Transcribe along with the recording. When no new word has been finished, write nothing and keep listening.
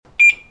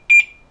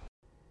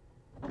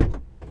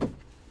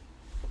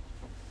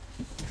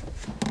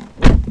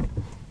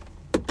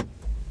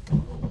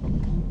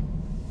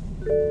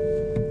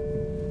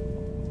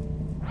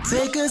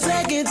Take a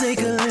second, take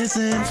a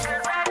listen.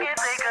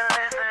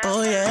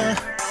 Oh yeah.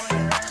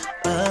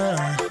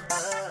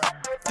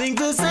 Think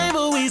the same,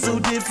 but we so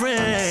different.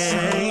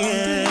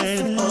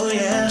 Oh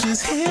yeah.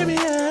 Just hear me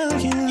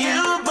out. You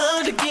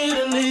about to get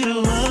a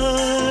little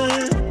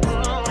hard.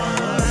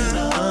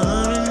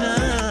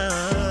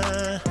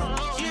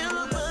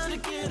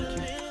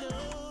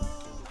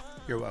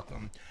 You're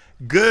welcome.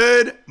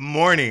 Good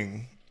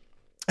morning.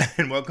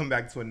 And welcome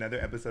back to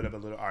another episode of A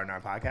Little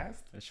R&R Podcast.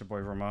 It's your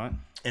boy Vermont.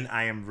 And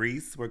I am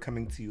Reese. We're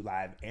coming to you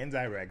live and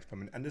direct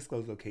from an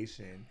undisclosed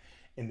location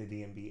in the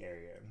DMV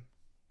area.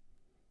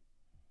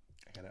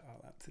 I got it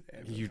all out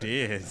today. You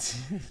did.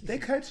 They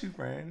cut you,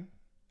 friend.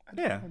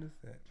 Yeah. What is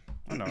that?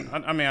 I know.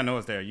 I mean, I know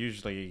it's there.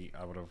 Usually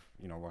I would have,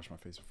 washed my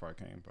face before I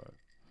came, but.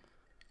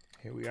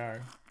 Here we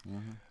are.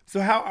 Mm-hmm.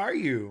 So how are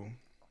you?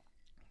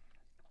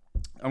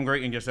 I'm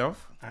great. And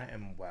yourself? I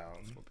am well.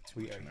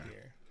 We are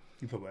here.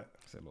 You put what?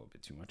 It's a little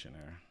bit too much in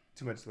there.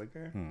 Too much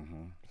liquor?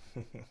 Mm-hmm.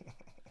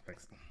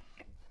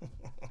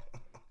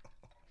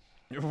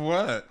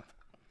 What?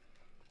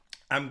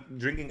 I'm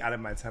drinking out of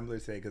my tumbler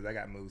today because I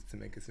got moves to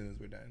make as soon as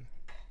we're done.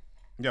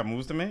 You got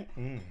moves to make?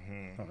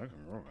 Mm-hmm. Oh, that's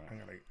real I'm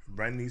gonna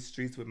run these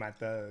streets with my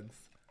thugs.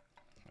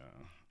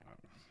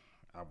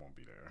 I won't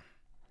be there.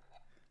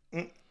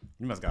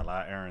 You must got a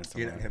lot of errands to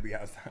You're run. not gonna be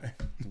outside.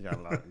 You got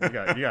a lot of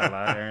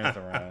errands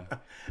to run.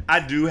 I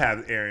do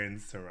have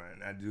errands to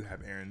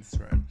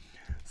run.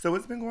 So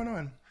what's been going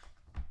on?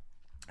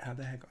 How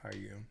the heck are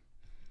you?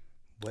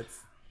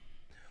 What's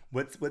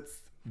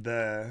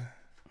the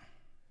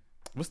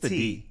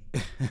D?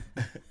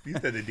 You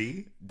said the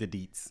D? The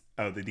deets.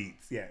 Oh, the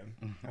deets. Yeah.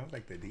 I was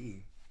like the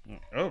D.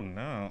 Oh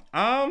no.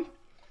 I'm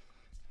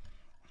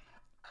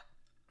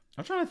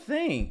trying to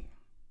think.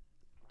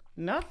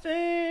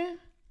 Nothing.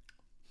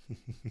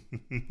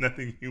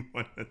 Nothing you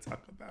want to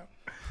talk about?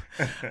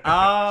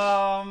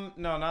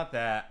 No, not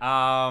that.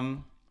 I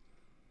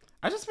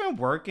just been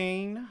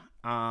working.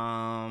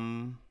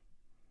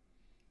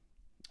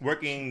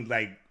 Working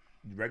like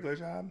regular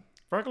job?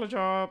 Regular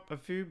job, a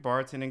few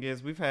bartending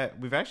gigs. We've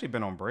actually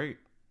been on break.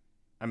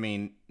 I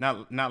mean,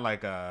 not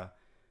like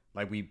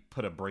we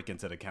put a break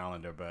into the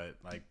calendar, but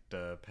like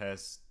the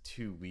past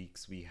 2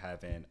 weeks we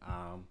haven't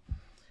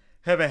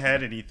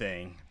had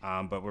anything.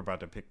 But we're about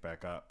to pick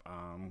back up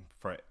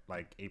for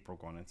like April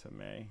going into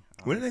May.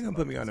 When are they gonna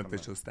put me on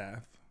official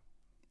staff?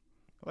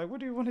 Like, what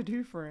do you want to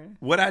do, friend?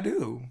 What I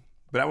do?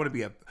 But I want to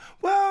be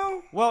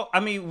Well,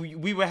 I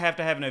mean, we would have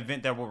to have an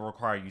event that would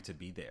require you to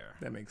be there.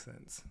 That makes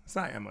sense.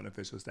 So I am on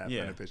official staff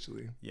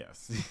unofficially.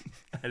 Yes.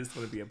 I just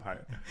want to be a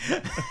part.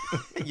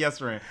 Yes,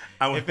 friend.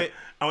 I want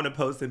to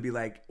post and be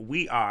like,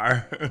 we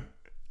are.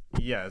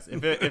 Yes.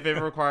 If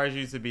it requires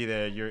you to be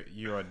there,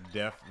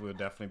 we'll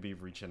definitely be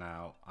reaching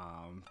out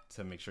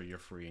to make sure you're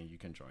free and you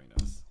can join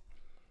us.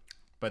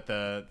 But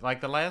the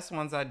last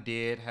ones I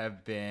did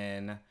have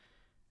been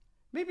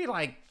maybe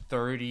like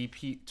 30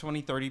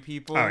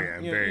 people. Oh yeah,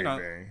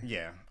 very.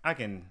 Yeah, I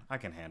can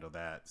handle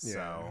that. Yeah.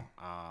 So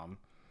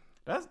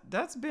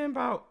that's been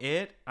about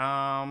it.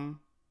 Have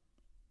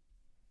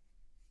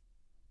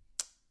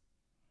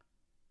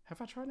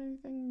I tried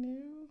anything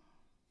new?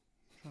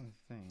 I'm trying to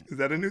think. Is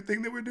that a new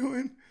thing that we're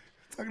doing?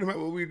 Talking about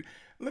what we.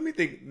 Let me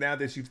think. Now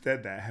that you've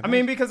said that,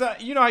 because how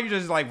you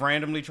just like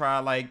randomly try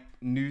like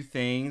new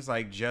things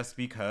like just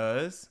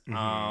because.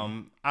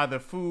 Mm-hmm. Either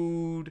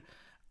food,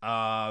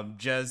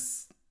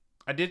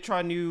 I did try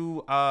a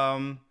new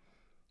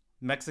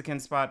Mexican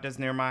spot that's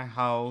near my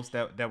house.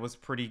 That was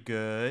pretty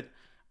good.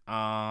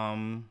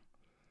 I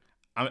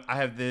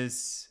have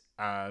this.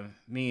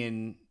 Me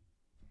and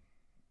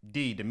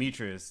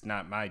Demetrius,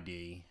 not my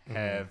D,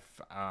 have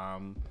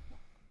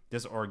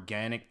this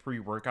organic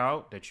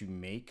pre-workout that you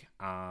make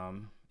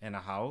in a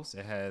house.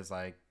 It has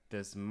like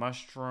this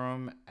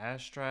mushroom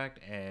extract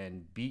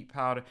and beet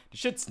powder. The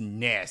shit's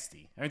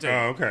nasty. Let me tell you.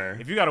 Oh, okay.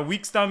 If you got a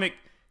weak stomach,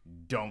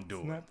 don't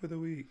do it. Not for the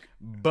weak.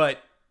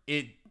 But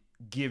it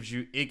gives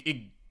you it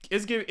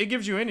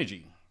gives you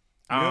energy.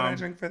 You know what I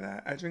drink for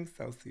that? I drink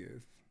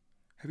Celsius.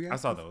 Have you? I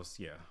saw those.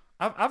 Yeah,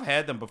 I've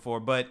had them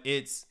before, but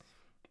it's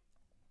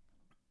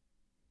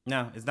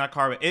not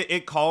carbon.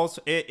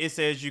 It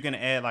says you can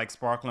add like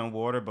sparkling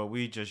water, but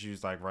we just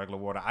use like regular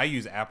water. I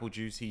use apple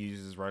juice. He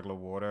uses regular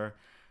water,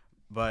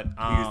 but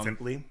you use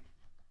Simply,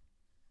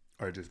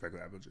 or just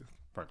regular apple juice.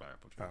 Regular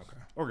apple juice. Oh, okay.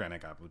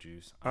 Organic apple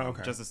juice.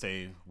 Okay. Just to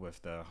stay with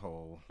the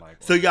whole like.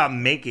 So y'all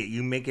make it.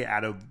 You make it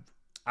out of.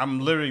 I'm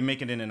literally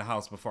making it in the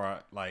house before I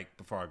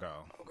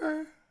go.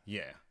 Okay.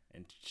 Yeah,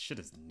 and shit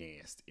is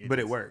nasty.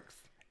 It works.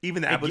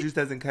 Even the apple juice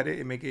doesn't cut it.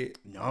 It make it.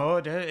 No,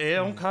 it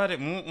don't cut it.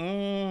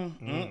 And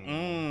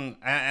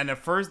the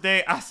first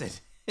day, I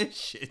said, this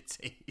shit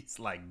tastes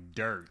like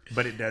dirt.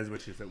 But it does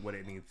what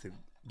it needs to do.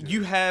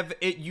 You have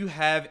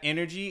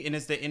energy, and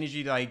it's the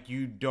energy like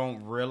you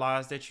don't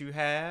realize that you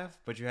have,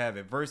 but you have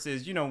it.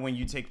 Versus, when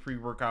you take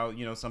pre-workout,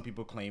 some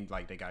people claim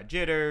like they got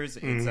jitters.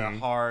 It's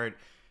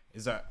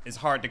it's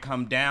hard to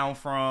come down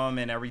from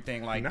and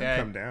everything like that. Not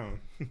come down.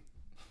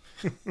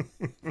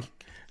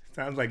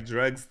 Sounds like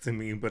drugs to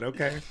me, but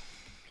okay.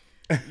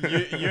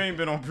 You ain't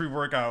been on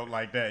pre-workout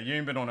like that. You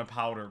ain't been on a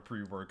powder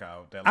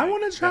pre-workout. That, I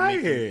want to try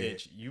that make you it.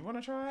 itch. You want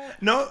to try it?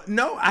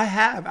 No, I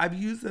have. I've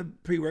used the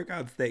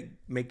pre-workouts that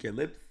make your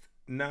lips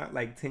not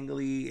like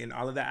tingly and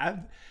all of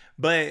that.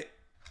 But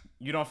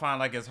you don't find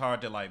like it's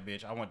hard to like,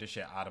 bitch, I want this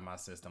shit out of my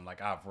system.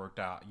 Like, I've worked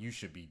out. You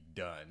should be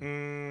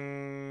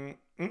done.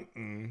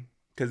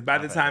 Because by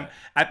the time,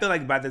 I feel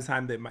like by the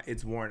time that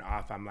it's worn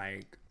off, I'm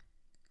like,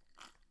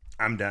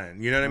 I'm done.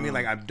 You know what I mean?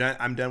 Like,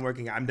 I'm done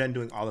working. I'm done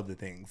doing all of the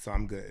things. So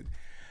I'm good.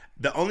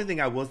 The only thing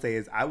I will say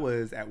is I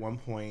was at one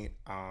point,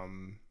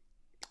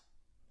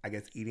 I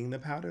guess, eating the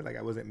powder. Like,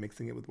 I wasn't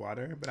mixing it with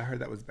water, but I heard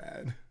that was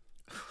bad.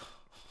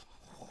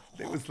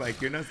 It was like,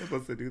 you're not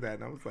supposed to do that.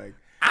 And I was like,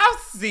 I've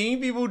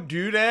seen people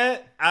do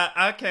that.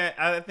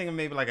 I think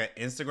maybe like an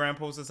Instagram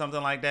post or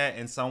something like that,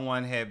 and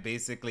someone had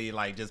basically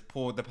like just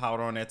poured the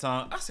powder on their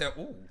tongue. I said,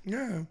 ooh.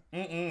 Yeah.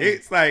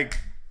 It's like,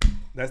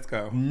 let's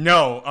go.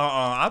 No,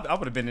 I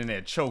would have been in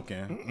there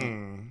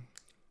choking.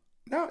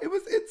 No,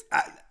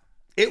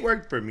 it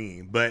worked for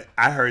me, but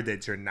I heard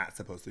that you're not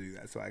supposed to do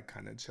that, so I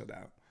kind of chilled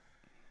out.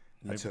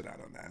 I chilled out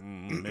on that.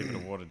 Maybe the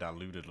water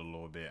diluted a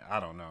little bit. I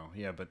don't know.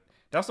 Yeah, but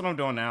that's what I'm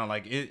doing now.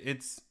 Like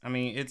it's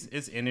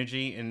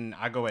energy, and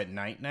I go at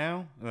night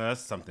now. Well,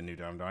 that's something new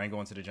that I'm doing. I ain't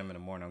going to the gym in the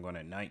morning. I'm going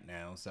at night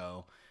now.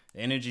 So the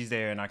energy's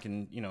there, and I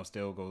can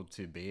still go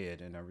to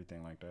bed and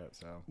everything like that.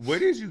 So where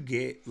did you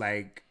get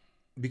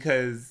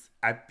because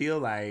I feel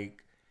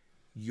like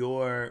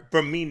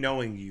from me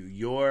knowing you,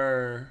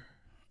 your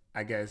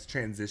I guess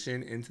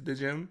transition into the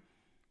gym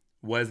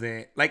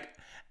wasn't like,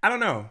 I don't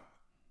know.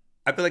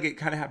 I feel like it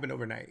kind of happened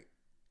overnight.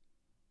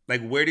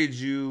 Like, where did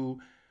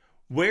you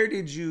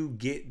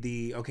get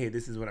the, okay,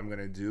 this is what I'm going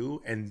to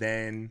do? And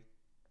then,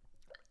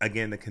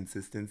 again, the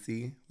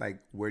consistency. Like,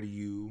 where do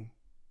you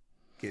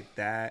get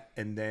that?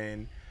 And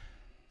then,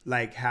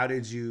 like, how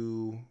did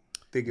you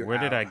figure out? Where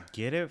did I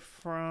get it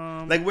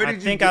from? Like, where did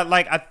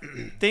I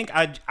think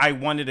I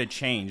wanted a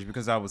change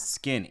because I was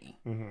skinny.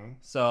 Mm-hmm.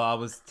 So I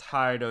was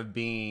tired of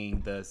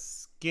being the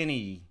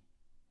skinny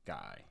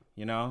guy,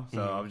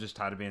 So I was just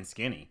tired of being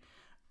skinny.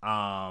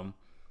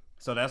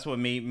 So that's what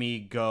made me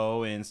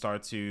go and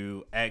start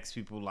to ask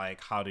people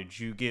like, how did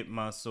you get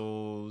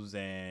muscles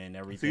and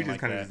everything? So you just like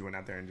kind of that. just went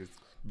out there and just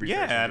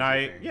and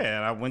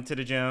I went to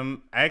the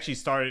gym. I actually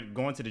started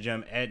going to the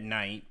gym at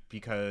night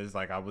because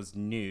like I was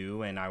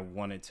new and I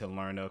wanted to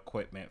learn the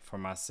equipment for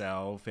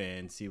myself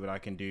and see what I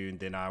can do. And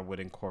then I would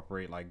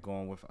incorporate like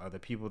going with other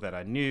people that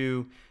I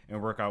knew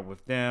and work out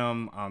with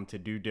them to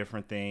do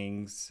different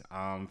things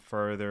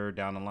further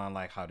down the line.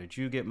 Like, how did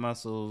you get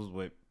muscles?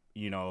 What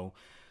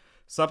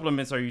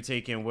supplements are you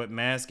taking? What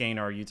mass gain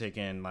are you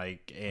taking?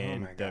 Like,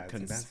 and oh my God,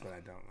 that's what I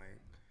don't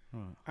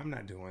like. I'm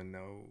not doing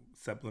no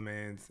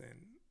supplements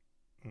and.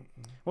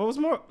 Well, it was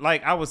more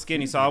like I was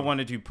skinny, so I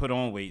wanted to put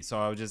on weight. So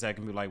I was just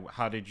asking people like,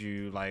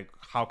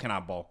 how can I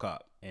bulk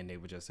up? And they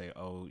would just say,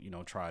 oh,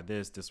 try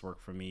this. This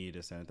worked for me.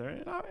 This and that.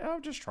 And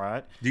I'll just try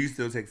it. Do you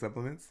still take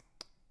supplements?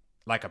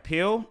 Like a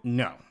pill?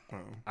 No,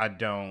 I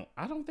don't.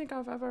 I don't think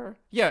I've ever.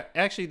 Yeah,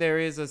 actually, there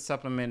is a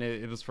supplement.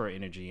 It was for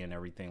energy and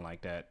everything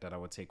like that I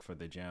would take for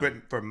the gym.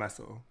 But for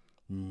muscle?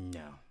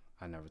 No,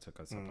 I never took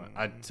a supplement.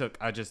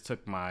 I just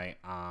took my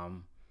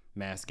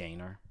mass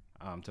gainer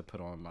to put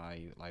on my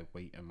like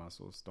weight and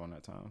muscles during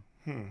that time.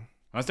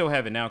 I still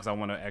have it now because I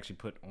want to actually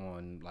put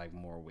on like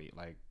more weight,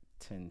 like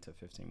 10 to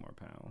 15 more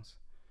pounds.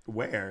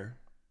 Where?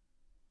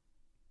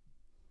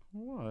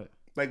 What?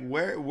 Like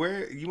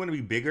where you want to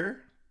be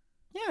bigger?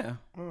 Yeah.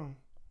 Oh,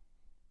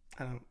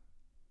 I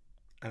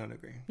don't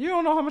agree. You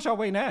don't know how much I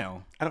weigh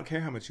now. I don't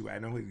care how much you weigh. I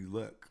know how you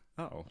look.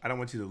 Oh. I don't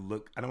want you to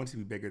look. I don't want you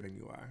to be bigger than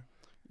you are.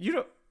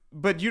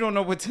 But you don't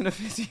know what 10 to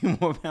 15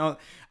 more pounds.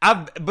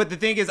 But the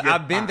thing is,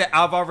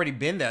 I've already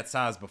been that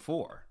size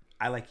before.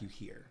 I like you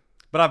here.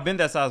 But I've been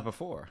that size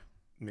before.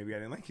 Maybe I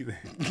didn't like you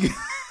then.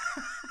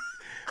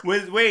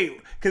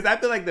 Wait, because I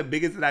feel like the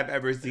biggest that I've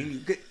ever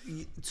seen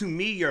you. To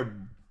me,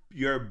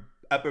 your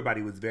upper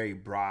body was very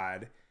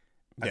broad.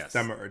 A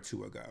summer or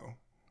two ago.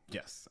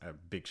 Yes, I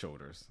have big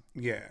shoulders.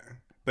 Yeah.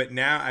 But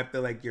now I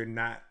feel like you're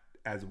not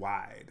as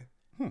wide.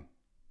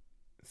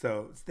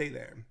 So stay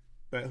there.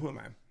 But who am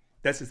I?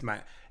 That's just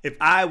if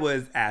I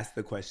was asked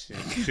the question,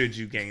 should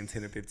you gain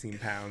 10 or 15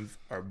 pounds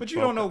But you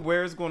don't know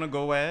where it's going to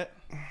go at.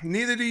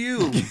 Neither do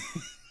you.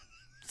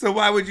 So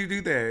why would you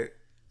do that?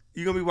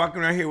 You're going to be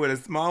walking around here with a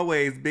small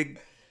waist, big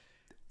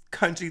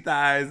country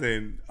thighs,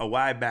 and a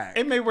wide back.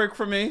 It may work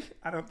for me.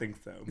 I don't think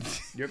so.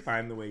 You're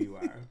fine the way you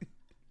are.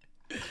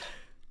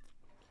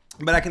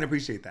 But I can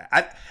appreciate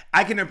that.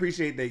 I can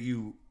appreciate that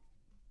you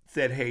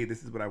said, hey,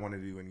 this is what I want to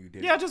do, and you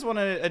did. Yeah, I just want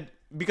to,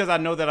 because I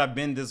know that I've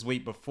been this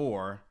weight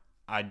before.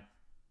 I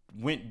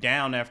went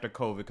down after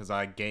COVID because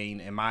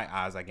in my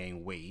eyes, I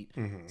gained weight.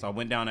 Mm-hmm. So I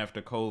went down after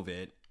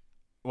COVID.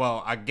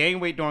 Well, I gained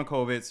weight during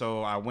COVID,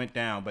 so I went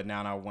down, but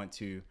now I want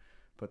to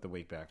put the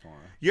weight back on.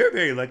 You're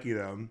very lucky,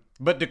 though.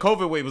 But the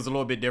COVID weight was a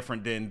little bit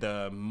different than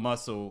the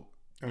muscle.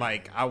 Okay.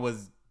 Like, I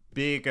was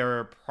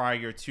bigger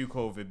prior to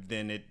COVID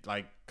than it,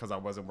 like, because I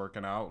wasn't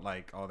working out.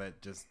 Like, all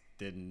that just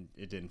didn't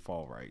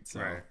fall right.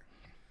 So. Right.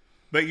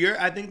 But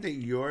I think that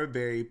you're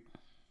very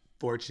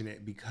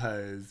fortunate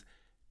because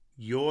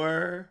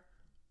your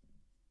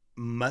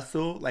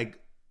muscle, like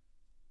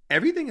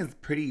everything is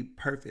pretty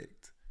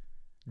perfect.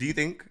 Do you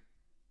think?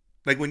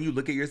 Like when you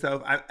look at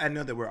yourself, I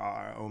know that we're all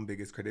our own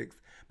biggest critics,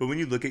 but when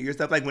you look at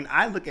yourself, like when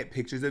I look at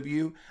pictures of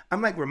you,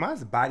 I'm like,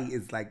 Ramon's body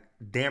is like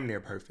damn near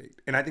perfect.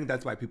 And I think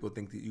that's why people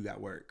think that you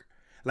got work.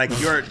 Like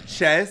your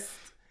chest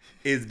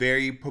is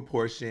very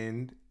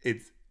proportioned.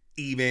 It's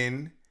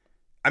even.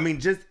 I mean,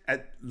 just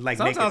like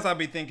sometimes I'll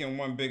be thinking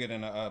one bigger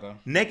than the other.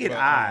 Naked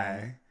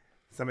eye.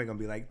 Somebody gonna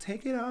be like,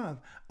 take it off.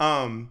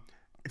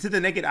 To the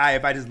naked eye,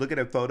 if I just look at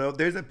a photo,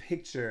 there's a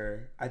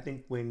picture. I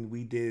think when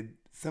we did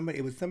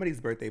it was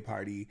somebody's birthday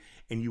party,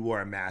 and you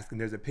wore a mask,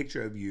 and there's a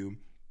picture of you.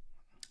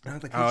 And I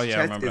was like,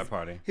 I remember that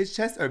party. His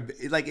chest are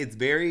like it's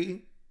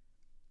very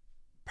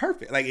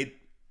perfect. Like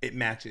it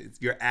matches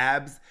your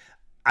abs.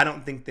 I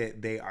don't think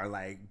that they are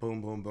like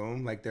boom, boom,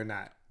 boom. Like they're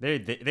not.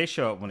 They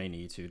show up when they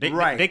need to.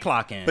 They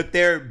clock in, but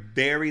they're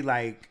very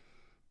like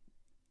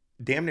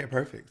damn near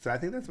perfect. So I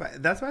think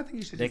that's why I think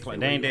you should. They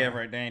ain't there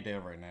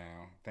right now.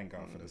 Thank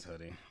God for this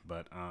hoodie.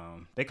 But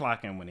they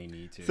clock in when they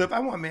need to. So if I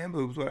want man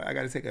boobs, what I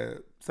got to take a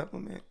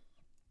supplement?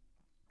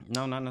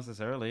 No, not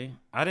necessarily.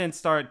 I didn't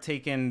start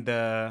taking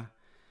the.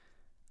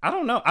 I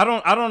don't know. I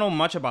don't know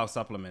much about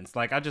supplements.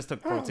 Like I just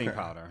took protein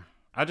powder.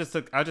 I just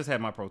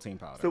had my protein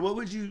powder. So what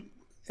would you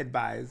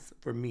advise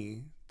for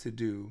me to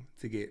do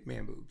to get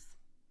man boobs?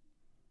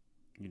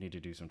 You need to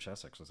do some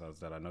chest exercises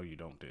that I know you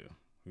don't do.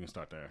 We can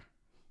start there.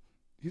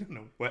 You don't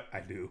know what I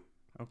do.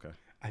 Okay.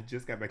 I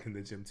just got back in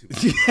the gym 2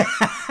 weeks ago.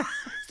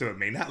 So it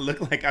may not look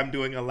like I'm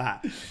doing a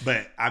lot,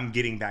 but I'm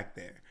getting back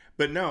there.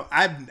 But no,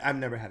 I've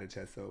never had a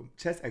chest. So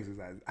chest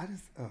exercises,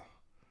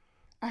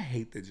 I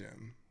hate the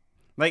gym.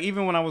 Like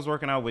even when I was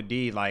working out with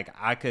D, like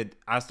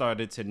I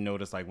started to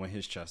notice like when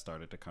his chest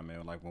started to come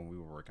in, like when we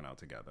were working out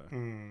together.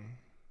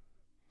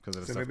 Because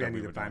of the so stuff maybe that I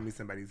need we to find doing. me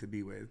somebody to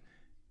be with,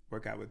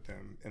 work out with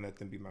them, and let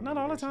them be my. Not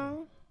all the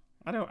motivation.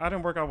 time. I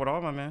didn't work out with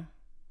all my men.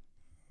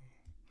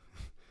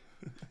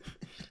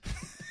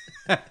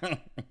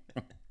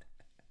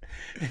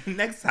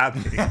 Next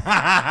topic. Okay.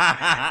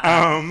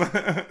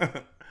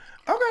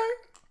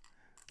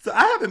 So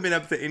I haven't been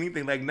up to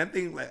anything, like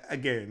nothing. Like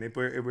again, if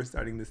we're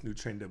starting this new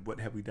trend of what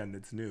have we done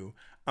that's new,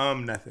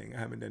 nothing. I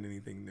haven't done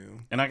anything new.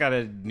 And I got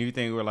a new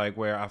thing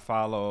where I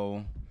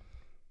follow.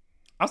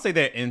 I'll say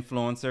they're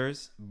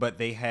influencers, but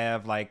they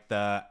have like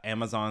the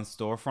Amazon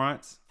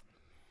storefronts.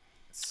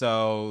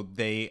 So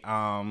they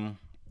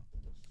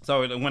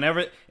so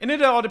whenever, and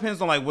it all depends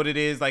on like what it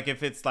is, like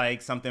if it's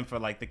like something for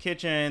like the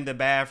kitchen, the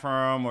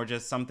bathroom, or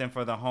just something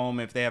for the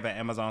home. If they have an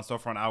Amazon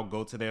storefront, I'll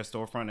go to their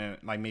storefront and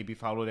like maybe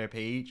follow their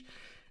page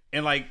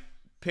and like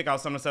pick out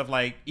some of the stuff.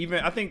 Like even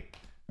I think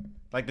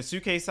like the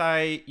suitcase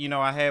I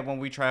had when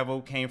we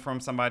traveled came from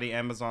somebody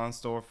Amazon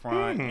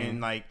storefront.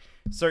 And like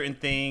certain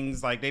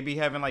things, like they be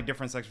having like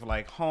different sections for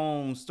like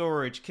home,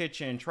 storage,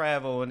 kitchen,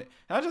 travel, and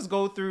I just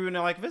go through and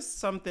like if it's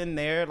something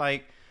there,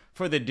 like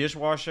for the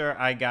dishwasher,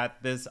 I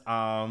got this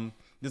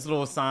this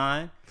little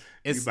sign.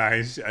 It's You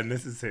buying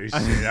unnecessary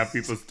shit at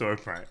people's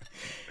storefront.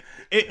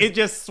 it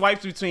just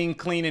swipes between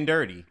clean and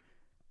dirty,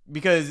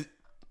 because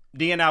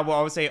D and I will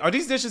always say, "Are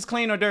these dishes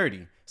clean or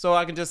dirty?" So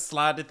I can just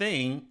slide the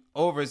thing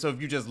over. So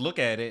if you just look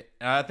at it,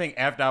 I think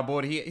after I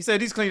bought it, he said,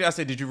 "These clean." I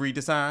said, "Did you read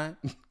the sign?"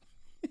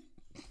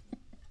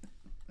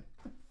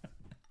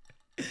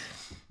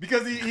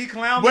 Because he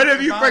clowned. What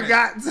if you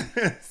forgot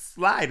to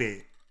slide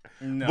it?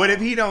 No. What if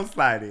he don't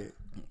slide it?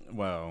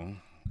 Well,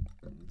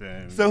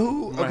 then. So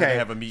who? we might Okay,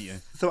 have a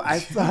meeting. So I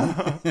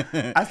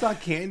saw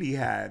Candy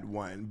had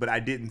one, but I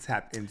didn't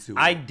tap into it.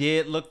 I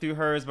did look through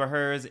hers, but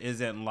hers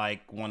isn't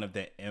like one of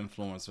the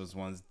influencers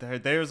ones.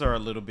 Theirs are a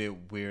little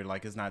bit weird.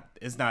 Like it's not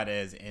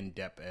as in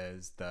depth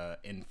as the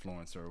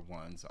influencer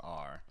ones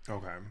are.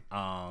 Okay.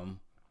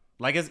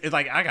 Like it's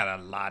like I got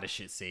a lot of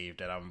shit saved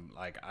that I'm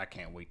like I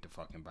can't wait to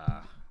fucking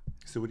buy.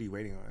 So what are you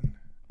waiting on?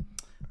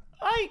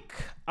 Like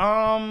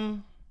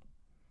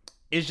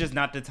it's just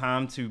not the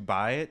time to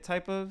buy it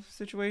type of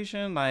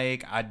situation.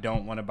 Like I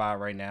don't want to buy it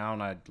right now,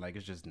 and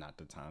it's just not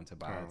the time to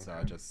buy it. So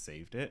I just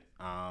saved it.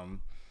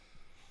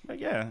 But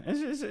yeah,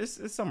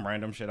 it's some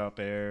random shit out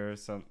there.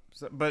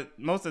 But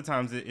most of the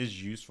times it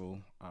is useful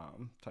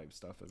type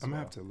stuff as well. I'm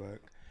gonna have to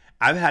look.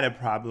 I've had a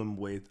problem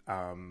with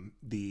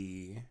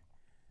the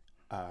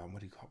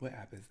what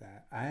app is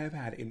that? I have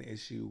had an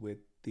issue with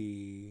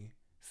the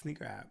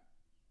sneaker app.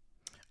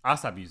 I'll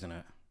stop using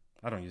it.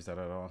 I don't use that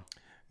at all.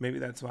 Maybe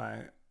that's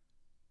why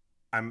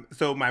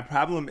so my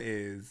problem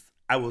is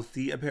I will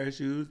see a pair of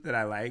shoes that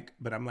I like,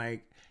 but I'm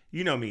like,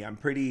 you know me, I'm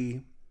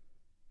pretty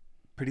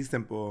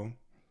simple.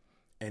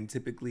 And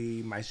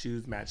typically my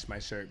shoes match my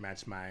shirt,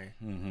 match my.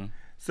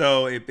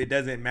 So if it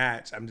doesn't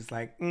match, I'm just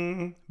like,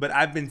 But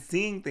I've been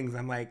seeing things.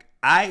 I'm like,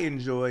 I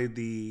enjoy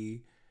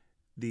the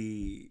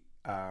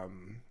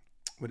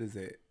what is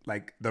it?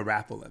 Like the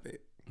raffle of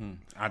it.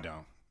 I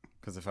don't.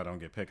 Because if I don't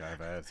get picked, I have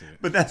an attitude.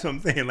 But that's what I'm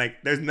saying.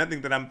 Like, there's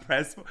nothing that I'm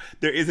pressed for.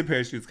 There is a pair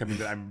of shoes coming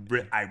that I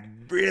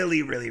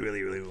really, really,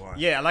 really, really want.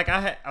 Yeah, like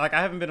I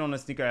haven't been on a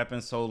sneaker app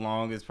in so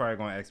long. It's probably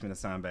going to ask me to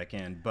sign back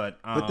in. But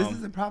this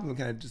is the problem.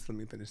 Can I just let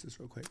me finish this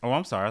real quick? Oh,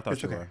 I'm sorry. I thought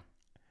It's you okay. were.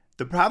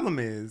 The problem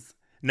is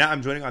now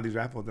I'm joining all these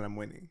raffles and I'm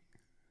winning.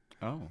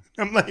 Oh.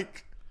 I'm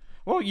like,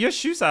 Well, your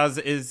shoe size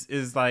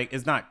is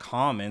not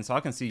common, so I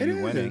can see it you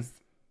is. winning.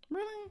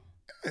 Really?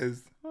 It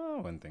is. Oh,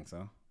 I wouldn't think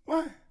so.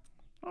 Why?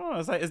 Oh,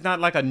 it's not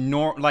like a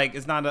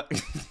it's not a.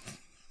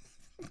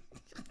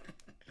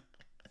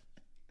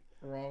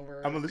 Wrong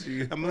word. I'm gonna let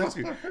you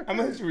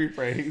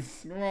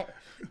rephrase.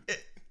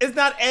 It's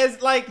not as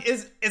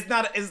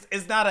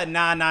it's not a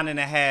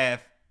 9.5,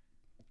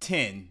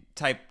 10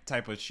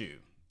 type of shoe.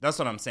 That's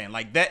what I'm saying.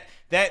 Like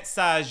that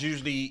size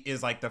usually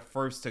is like the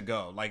first to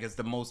go. Like it's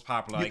the most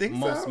popular. You Like think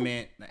most so?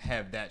 men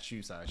have that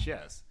shoe size.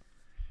 Yes.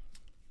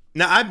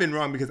 Now I've been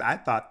wrong because I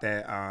thought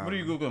that. What are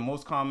you googling?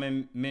 Most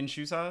common men's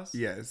shoe size?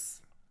 Yes.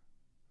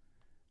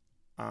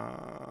 Okay,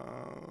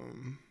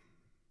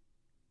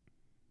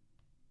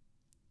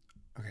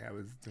 I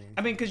was doing.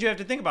 I mean, because you have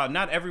to think about it,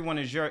 not everyone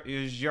is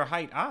your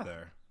height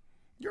either.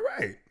 You're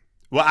right.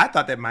 Well, I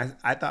thought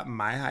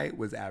my height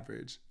was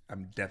average.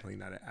 I'm definitely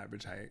not an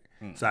average height,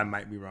 so I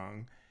might be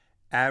wrong.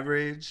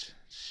 Average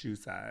shoe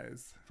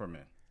size For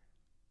men.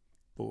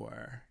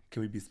 for,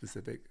 can we be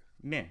specific?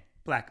 Men.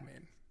 Black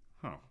men.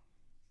 Huh.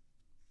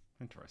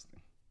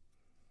 Interesting.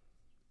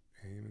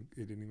 It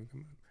didn't even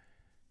come up.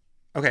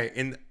 Okay,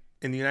 in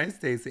the United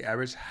States, the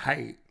average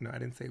height, no, I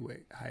didn't say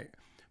weight, height,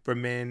 for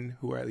men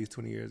who are at least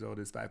 20 years old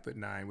is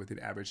 5'9", with an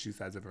average shoe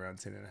size of around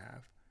 10.5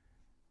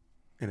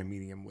 and a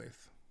medium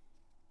width.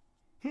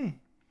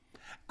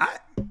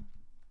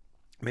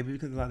 Maybe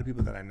because a lot of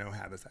people that I know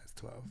have a size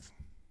 12.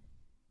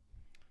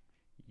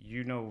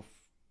 You know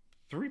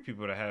 3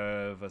 people that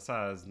have a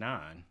size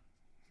 9.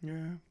 Yeah,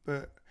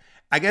 but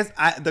I guess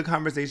the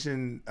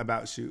conversation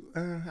about shoe,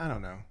 I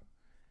don't know.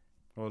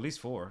 Well, at least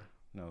 4.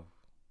 No.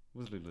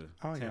 What's Lulu?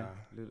 Oh, 10? yeah.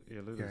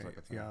 Lulu's Yeah, like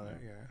a 10.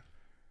 yeah.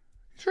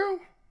 True.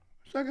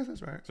 So I guess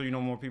that's right. So you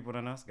know more people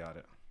than us? Got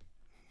it.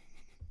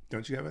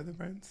 Don't you have other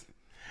friends?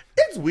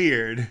 It's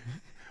weird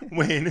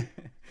when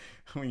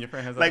When your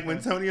friend has like other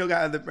when friends? Tonio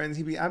got other friends,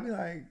 I'd be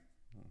like,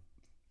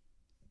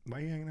 why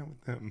are you hanging out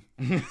with them?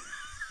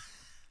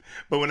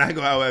 But when I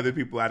go out with other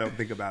people, I don't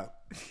think about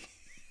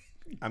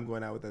I'm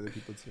going out with other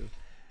people too.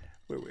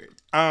 We're weird.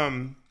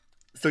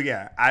 So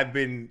yeah, I've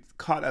been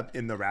caught up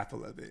in the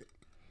raffle of it.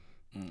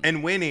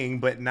 And winning,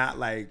 but not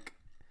like,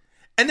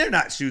 and they're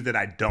not shoes that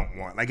I don't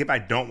want. Like if I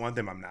don't want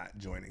them, I'm not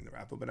joining the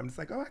raffle. But I'm just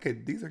like, oh,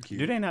 these are cute.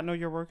 Do they not know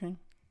you're working?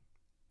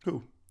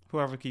 Who?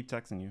 Whoever keep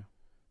texting you.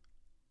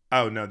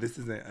 Oh no, this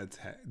isn't a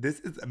text. This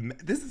is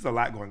a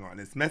lot going on.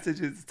 It's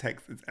messages,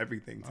 texts, it's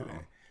everything today.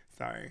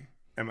 Sorry,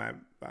 am I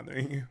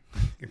bothering you?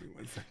 Give me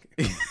 1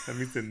 second. Let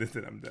me send this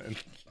and I'm done.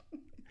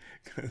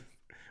 'Cause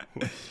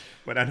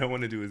what I don't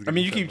want to do is. I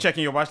mean, you keep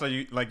checking your watch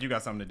like you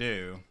got something to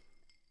do.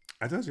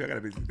 I told you I got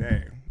a busy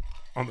day.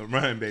 On the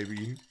run,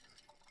 baby.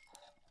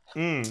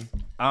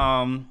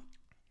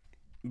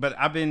 But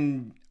I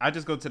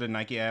just go to the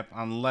Nike app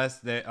unless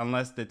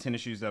the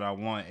tennis shoes that I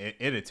want,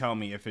 it'll tell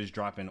me if it's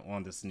dropping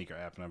on the sneaker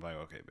app, and I'm like,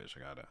 okay, bitch, I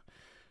gotta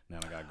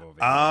go over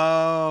here.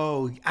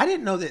 Oh, I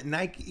didn't know that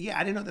Nike. Yeah,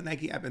 I didn't know the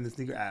Nike app and the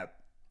sneaker app.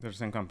 They're the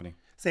same company.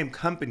 Same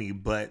company,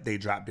 but they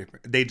drop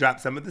different. They drop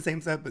some of the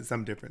same stuff, but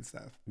some different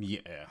stuff.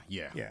 Yeah.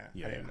 Yeah,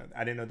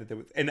 I didn't know that there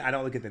was, and I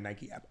don't look at the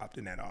Nike app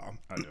often at all.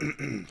 I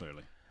do,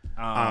 clearly.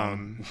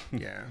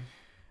 Yeah.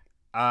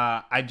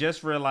 I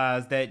just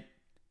realized that,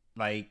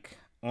 like,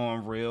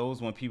 on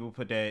Reels, when people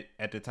put that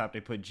at the top, they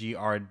put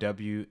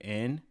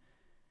GRWN,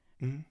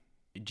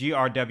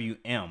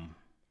 GRWM.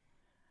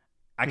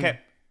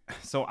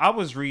 So I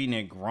was reading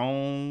it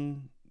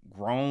grown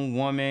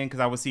woman, because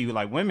I would see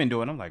like women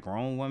do it. I'm like,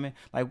 grown woman,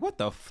 like what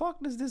the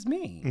fuck does this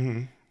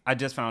mean? I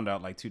just found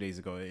out like 2 days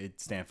ago it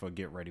stands for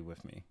get ready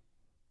with me.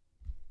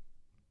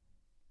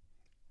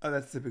 Oh,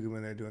 that's typically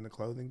when they're doing the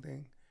clothing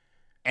thing.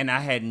 And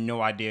I had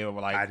no idea.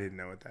 Like, I didn't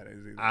know what that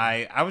is either.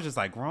 I was just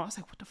like, grown. I was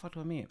like, what the fuck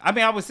do I mean? I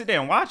mean, I would sit there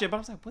and watch it, but I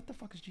was like, what the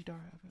fuck is GWM?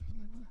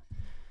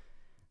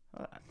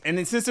 And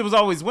then since it was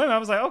always women, I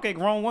was like, okay,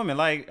 grown woman.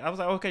 Like, I was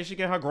like, okay, she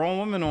get her grown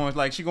woman on.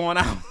 Like, she going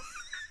out.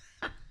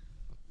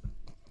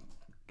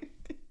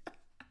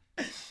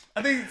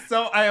 I think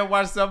so. I had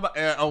watched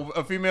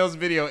a female's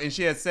video, and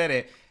she had said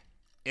it.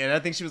 And I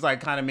think she was like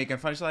kind of making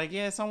fun. She's like,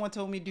 yeah, someone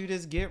told me do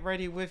this, get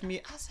ready with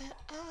me. I said,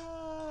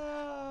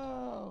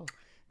 oh,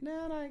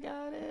 now I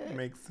got it.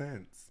 Makes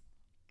sense.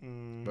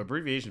 But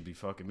abbreviation be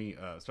fucking me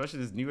up, especially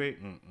this new age.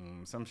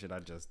 Some shit I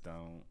just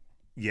don't.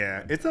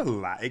 Yeah, it's a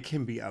lot. It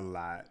can be a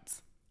lot.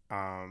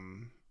 I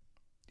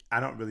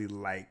don't really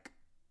like.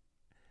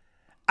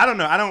 I don't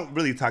know. I don't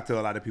really talk to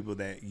a lot of people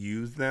that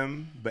use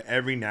them, but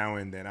every now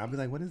and then I'll be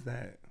like, "What is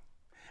that?"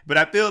 But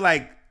I feel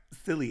like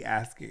silly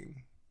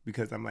asking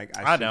because I'm like,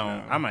 I don't.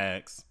 Know. I'm an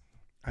ex.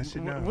 I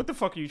should know. What the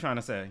fuck are you trying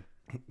to say?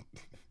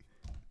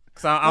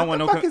 Cause I don't want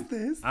no. What the fuck is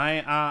this?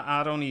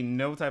 I don't need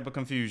no type of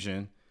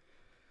confusion.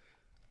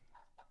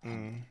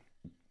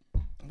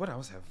 What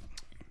else have?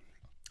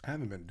 I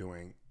haven't been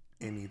doing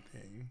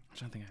anything. I'm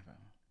trying to think about.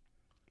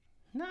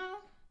 No.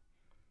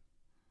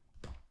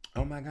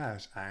 Oh my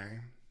gosh, I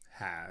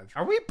have.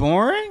 Are we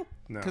boring?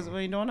 No. Because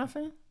we ain't doing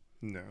nothing?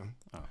 No.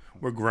 Oh.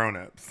 We're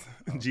grown-ups.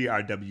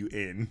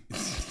 GRWN.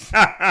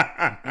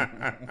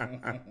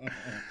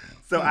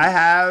 So I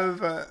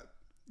have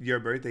your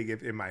birthday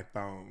gift in my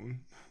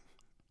phone.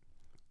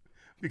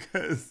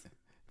 Because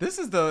this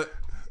is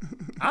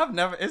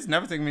it's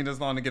never taken me this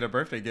long to get a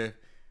birthday gift.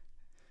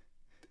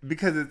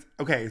 Because it's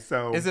okay,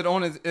 so is it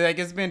on like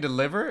it's been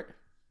delivered?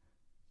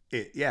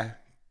 Yeah.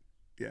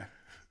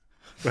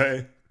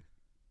 But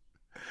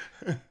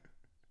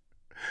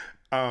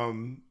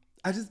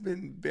I just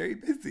been very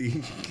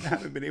busy. I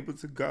haven't been able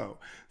to go.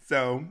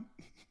 So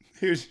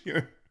here's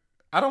your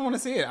I don't want to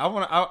see it. I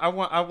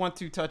want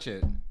to touch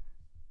it.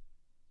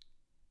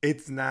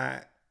 It's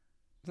not.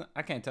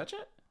 I can't touch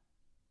it?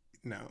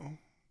 No.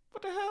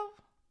 What the hell?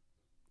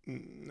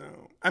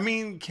 No. I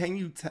mean, can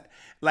you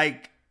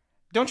like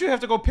don't you have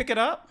to go pick it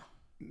up?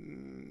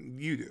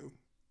 You do.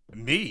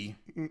 Me?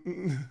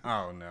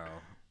 Oh no.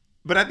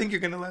 But I think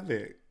you're gonna love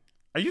it.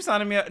 Are you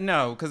signing me up?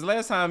 No, because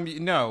last time,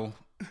 no.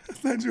 I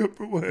signed you up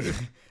for what?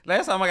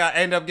 Last time I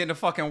ended up getting a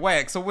fucking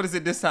wax. So what is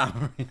it this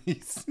time?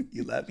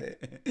 You love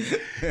it.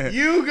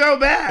 You go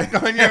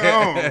back on your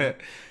own.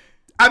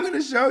 I'm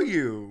gonna show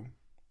you.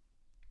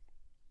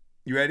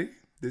 You ready?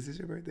 This is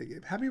your birthday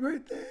gift. Happy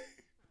birthday.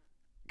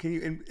 Can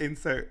you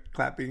insert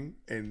clapping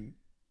and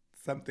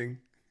something?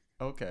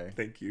 Okay.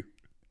 Thank you.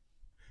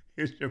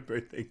 Here's your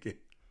birthday gift.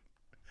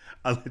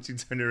 I'll let you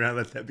turn around.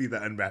 Let that be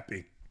the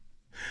unwrapping.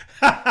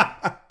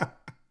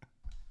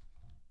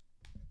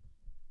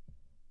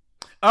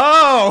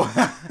 Oh!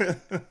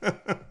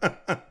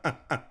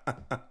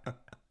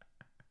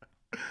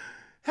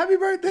 Happy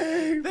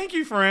birthday. Thank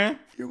you, friend.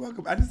 You're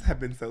welcome. I just have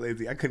been so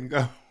lazy. I couldn't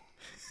go.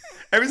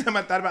 Every time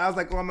I thought about it, I was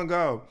like, oh, I'm going to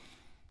go.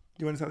 Do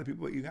you want to tell the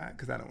people what you got?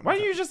 Because I don't want Why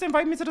you just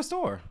invite me to the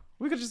store?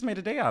 We could just made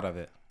a day out of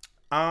it.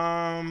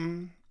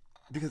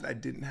 Because I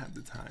didn't have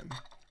the time.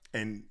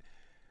 And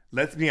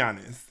let's be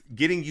honest,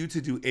 getting you to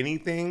do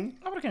anything,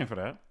 I would have came for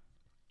that.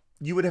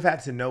 You would have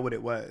had to know what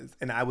it was,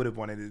 and I would have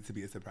wanted it to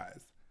be a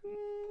surprise.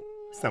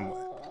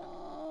 Somewhat.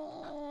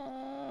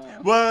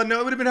 Well, no,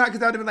 it would have been hard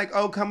because I would have been like,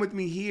 oh, come with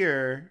me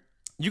here.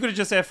 You could have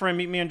just said, friend,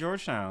 meet me in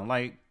Georgetown.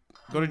 Like,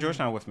 go to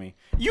Georgetown with me.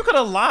 You could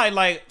have lied,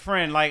 like,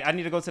 friend, like, I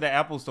need to go to the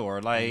Apple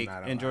store, like,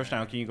 in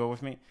Georgetown. Can you go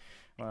with me?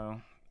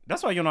 Well,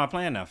 that's why you're not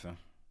playing nothing.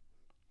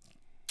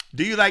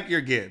 Do you like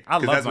your gift? I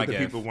love that's my what gift.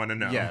 the people want to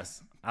know.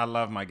 Yes, I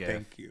love my gift.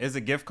 Thank you. It's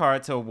a gift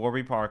card to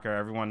Warby Parker.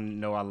 Everyone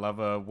know I love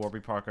Warby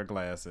Parker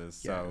glasses.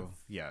 So,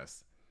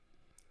 yes.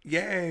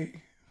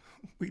 Yay.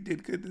 We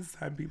did good this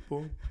time,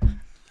 people.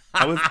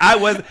 I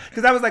was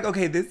because I was like,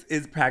 okay, this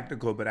is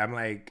practical, but I'm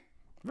like,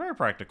 very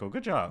practical.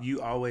 Good job.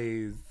 You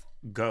always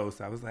go,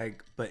 so I was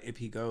like, but if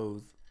he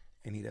goes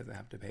and he doesn't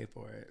have to pay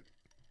for it,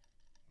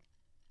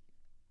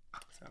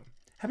 so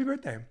happy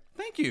birthday!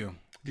 Thank you.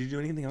 Did you do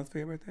anything else for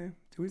your birthday?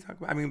 Did we talk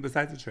about? I mean,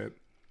 besides the trip,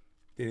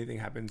 did anything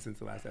happen since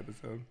the last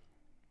episode?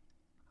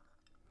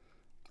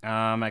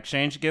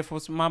 Exchanged gifts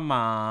with my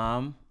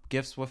mom.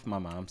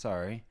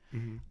 Sorry.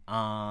 Mm-hmm.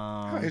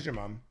 How is your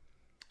mom?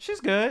 She's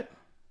good.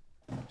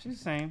 She's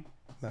the same.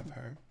 Love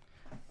her.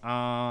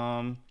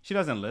 She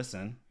doesn't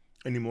listen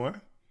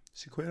anymore.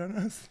 She quit on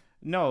us.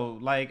 No,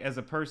 like as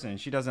a person,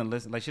 she doesn't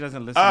listen. Like she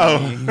doesn't listen. Oh,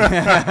 to me. In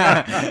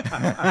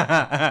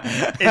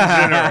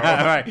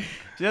general, right?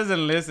 She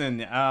doesn't listen.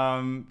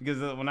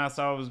 Because when I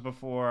saw it was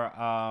before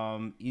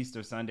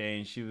Easter Sunday,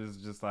 and she was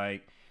just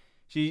like,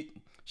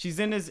 she's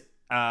in this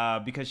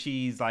because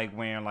she's like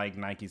wearing like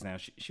Nikes now.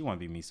 She want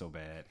to be me so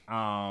bad.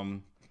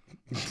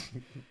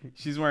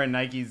 She's wearing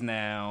Nikes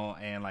now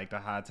and like the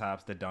high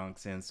tops, the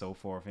dunks, and so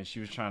forth. And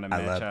she was trying to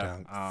match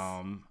up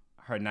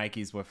her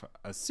Nikes with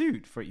a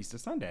suit for Easter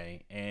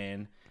Sunday.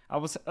 And I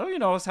was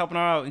helping her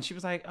out, and she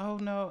was like, "Oh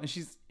no!" And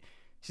she's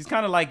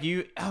kind of like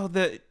you.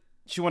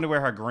 She wanted to wear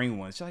her green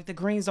ones. She's like, "The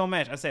greens don't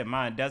match." I said,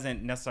 "Mine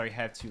doesn't necessarily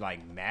have to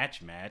like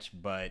match,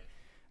 but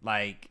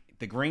like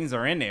the greens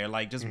are in there.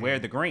 Like just wear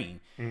the green."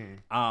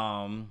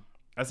 Mm-hmm.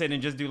 I said,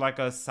 and just do like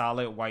a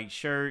solid white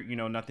shirt,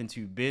 nothing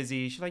too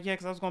busy. She's like, yeah,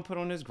 because I was going to put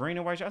on this green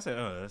and white shirt. I said,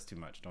 oh, that's too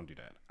much. Don't do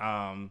that.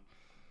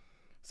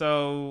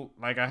 So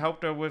like I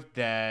helped her with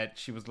that.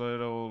 She was a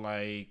little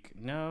like,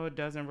 no, it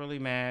doesn't really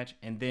match.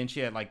 And then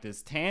she had like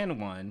this tan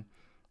one,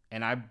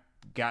 and I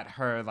got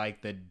her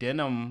like the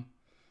denim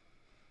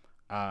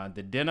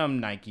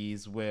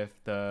Nikes with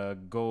the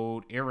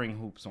gold earring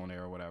hoops on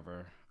there or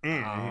whatever.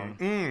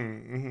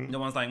 The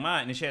ones like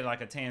mine, and she had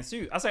like a tan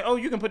suit. I said, "Oh,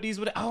 you can put these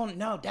with it." Oh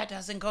no, that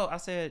doesn't go. I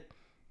said,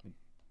 "It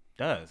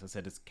does." I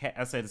said,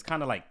 "It's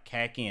kind of like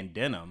khaki and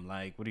denim."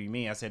 Like, what do you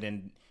mean? I said,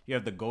 "And you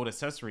have the gold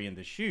accessory in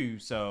the shoe,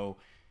 so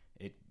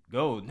it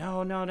goes."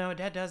 No,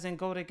 that doesn't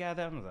go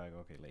together. I was like,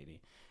 "Okay, lady."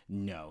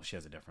 No, she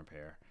has a different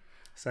pair.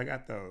 So I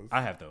got those.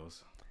 I have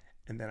those,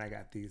 and then I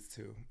got these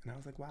too, and I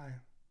was like, "Why?"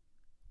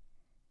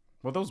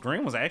 Well, those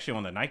green ones are actually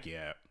on the Nike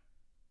app.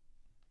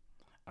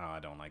 Oh,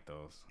 I don't like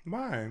those.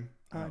 Why?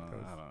 I like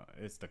those.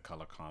 It's the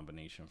color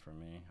combination for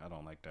me. I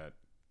don't like that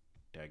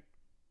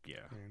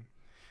yeah.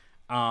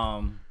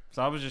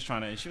 So I was just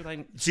trying to. And she was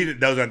like,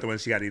 Those aren't the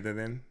ones she got either.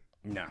 Then.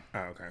 no. Oh,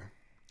 okay.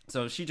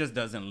 So she just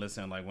doesn't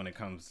listen. Like when it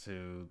comes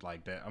to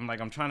like that,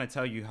 I'm trying to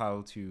tell you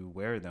how to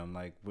wear them.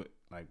 Like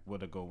what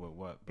to go with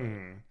what. But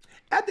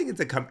I think it's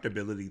a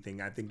comfortability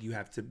thing. I think you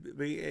have to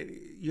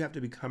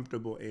be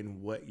comfortable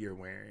in what you're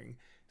wearing.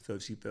 So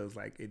if she feels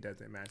like it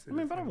doesn't match,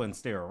 but I wouldn't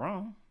steer her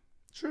wrong.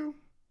 True.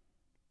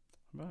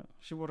 But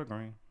she wore the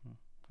green.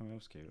 I mean, it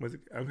was cute. Was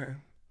it okay?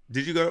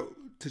 Did you go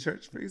to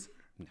church for Easter?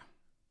 No.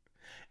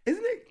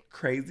 Isn't it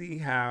crazy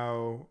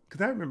how?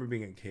 Because I remember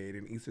being a kid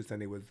and Easter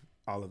Sunday was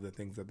all of the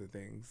things of the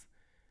things.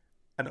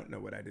 I don't know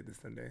what I did this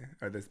Sunday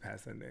or this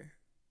past Sunday.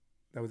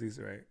 That was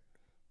Easter, right?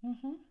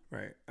 Mm-hmm.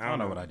 Right. I don't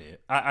know what I did.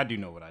 I do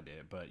know what I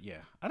did, but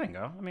yeah, I didn't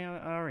go. I mean,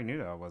 I already knew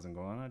that I wasn't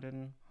going. I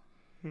didn't.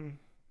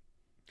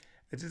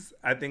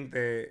 I think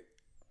that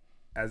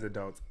as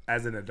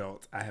an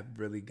adult, I have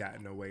really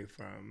gotten away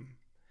from,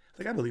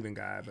 like, I believe in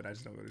God, but I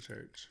just don't go to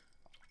church.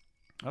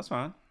 That's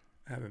fine.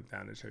 I haven't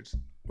found a church.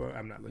 Well,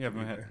 I'm not looking.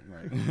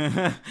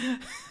 Right.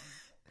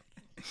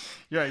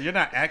 You're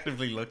not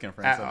actively looking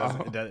for it,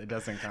 so it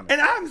doesn't kind of. And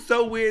I'm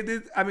so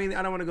weird. I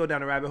don't want to go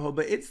down a rabbit hole,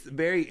 but it's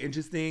very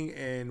interesting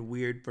and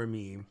weird for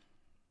me.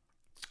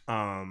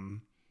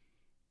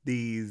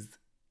 These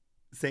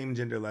same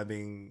gender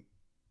loving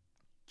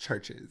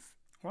churches.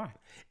 Why?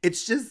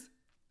 It's just,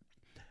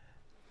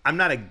 I'm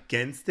not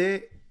against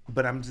it,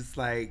 but I'm just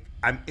like,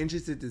 I'm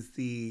interested to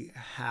see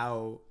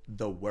how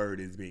the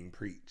word is being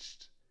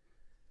preached.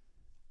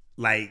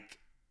 Like,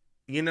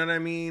 you know what I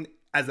mean?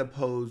 As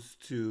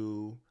opposed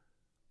to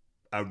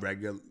a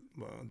regular,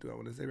 well, do I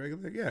want to say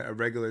regular? Yeah, a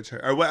regular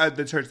church. Or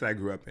the church that I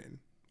grew up in.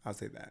 I'll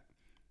say that.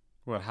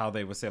 Well, how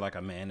they would say like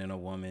a man and a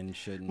woman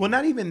shouldn't. Well,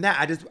 not even that.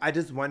 I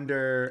just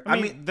wonder. I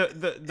mean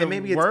the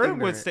maybe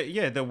word would stay.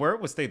 Yeah, the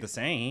word would stay the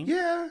same.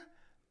 Yeah,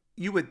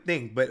 you would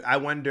think, but I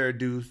wonder,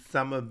 do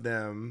some of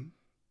them?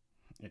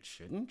 It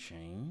shouldn't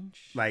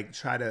change. Like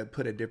try to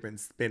put a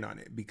different spin on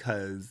it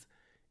because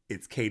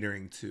it's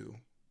catering to.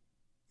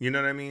 You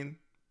know what I mean?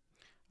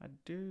 I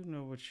do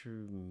know what you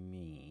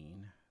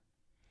mean,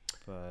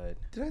 but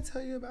did I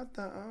tell you about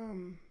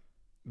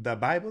the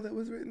Bible that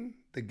was written,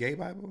 the gay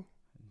Bible?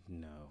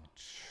 No,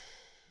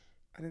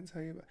 I didn't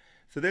tell you about.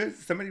 So there's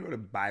somebody wrote a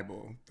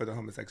Bible for the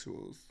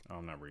homosexuals. Oh,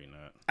 I'm not reading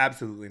that.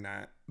 Absolutely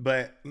not.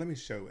 But let me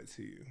show it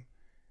to you.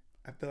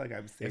 I feel like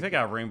I've seen. If it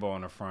got a rainbow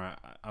on the front,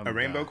 a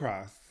rainbow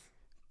cross,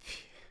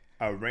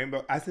 a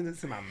rainbow. I sent it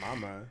to my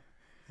mama,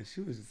 and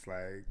she was just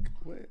like,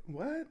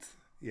 "What?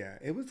 Yeah,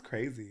 it was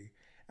crazy."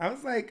 I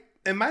was like,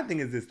 and my thing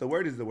is this: the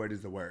word is the word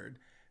is the word.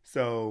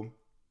 So,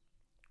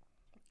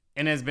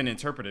 and it's been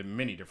interpreted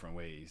many different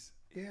ways.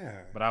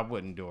 Yeah. But I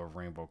wouldn't do a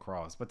rainbow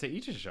cross. But to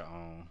each is your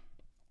own.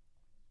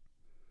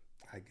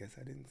 I guess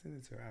I didn't send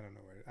it to her. I don't know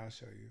where. I'll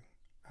show you.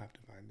 I have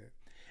to find it.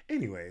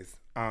 Anyways,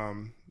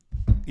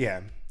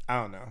 yeah,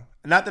 I don't know.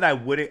 Not that I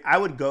wouldn't. I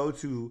would go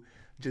to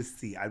just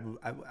see.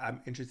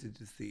 I'm interested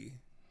to see.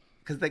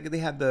 Because like they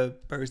have the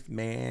first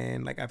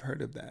man. Like I've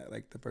heard of that.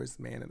 Like the first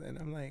man. And then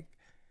I'm like,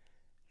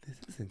 this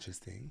is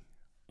interesting.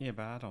 Yeah,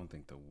 but I don't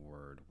think the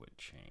word would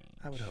change.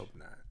 I would hope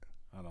not.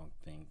 I don't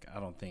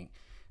think.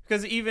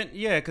 Because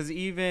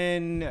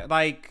even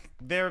like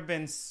there have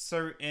been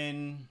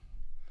certain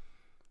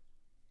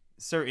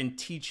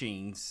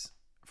teachings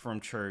from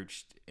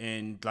church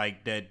and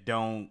like that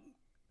don't,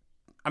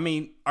 I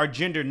mean, are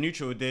gender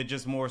neutral. They're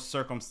just more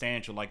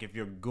circumstantial. Like if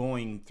you're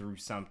going through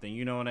something,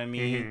 you know what I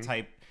mean?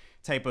 Mm-hmm.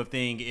 Type of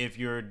thing. If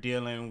you're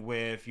dealing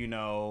with,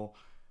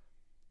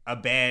 a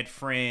bad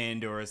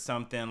friend or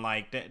something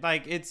like that,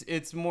 like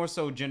it's more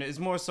so gender, it's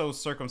more so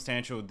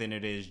circumstantial than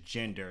it is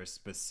gender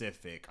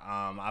specific.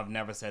 I've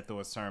never sat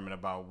through a sermon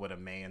about what a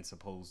man's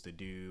supposed to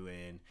do,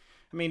 and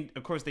I mean,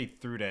 of course they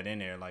threw that in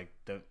there, like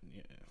but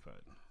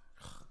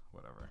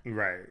whatever.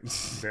 Right,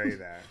 very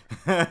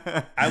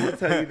that. I will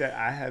tell you that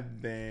I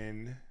have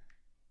been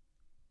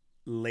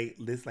late.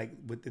 This like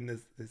within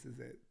this is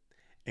it,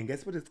 and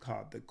guess what it's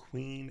called? The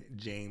Queen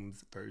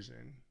James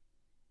Version.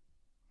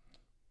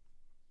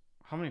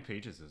 How many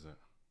pages is it?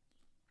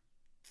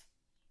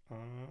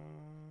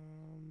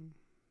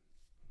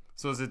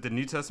 So is it the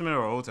New Testament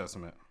or Old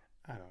Testament?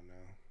 I don't know.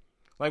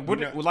 Like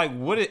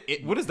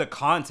what is the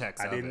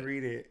context of it? I didn't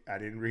read it.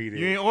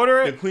 You didn't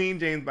order it? The Queen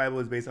James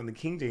Bible is based on the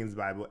King James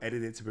Bible,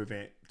 edited to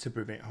prevent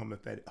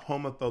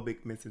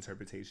homophobic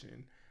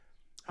misinterpretation.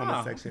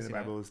 Homosexuality in the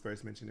Bible was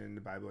first mentioned in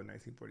the Bible in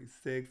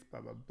 1946. Blah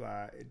blah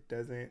blah. It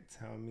doesn't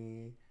tell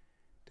me.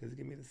 Does it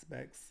give me the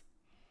specs?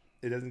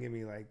 It doesn't give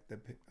me like the.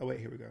 Oh wait,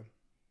 here we go.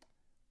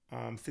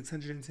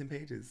 610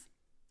 pages.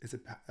 It's a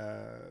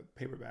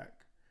paperback,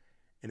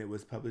 and it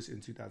was published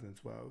in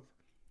 2012.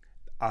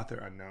 Author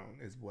unknown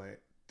is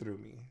what threw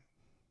me.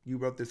 You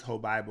wrote this whole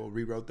Bible,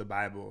 rewrote the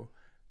Bible,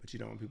 but you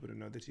don't want people to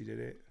know that you did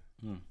it.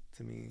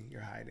 To me,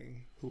 you're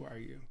hiding. Who are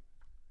you?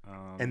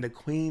 And the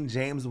Queen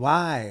James,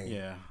 why?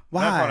 Yeah,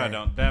 why? That part I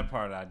don't. That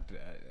part I.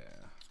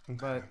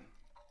 Okay.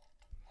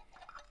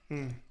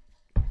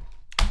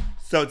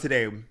 So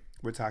today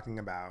we're talking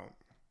about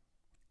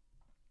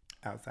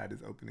Outside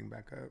is opening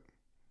back up.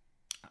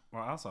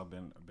 Well, also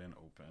been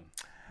open.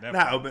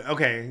 Not open.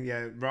 Okay,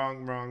 yeah,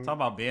 wrong. Talk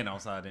about being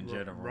outside in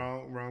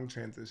general. Wrong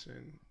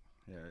transition.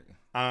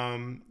 Yeah.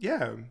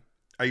 Yeah.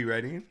 Are you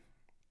ready?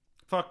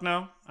 Fuck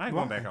no. I ain't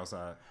going back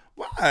outside.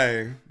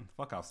 Why?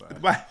 Fuck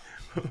outside.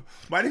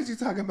 Why did you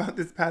talk about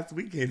this past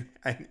weekend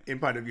in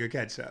part of your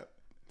catch up?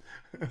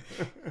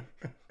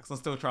 Because I'm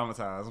still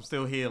traumatized. I'm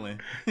still healing.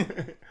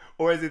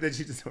 Or is it that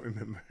you just don't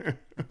remember?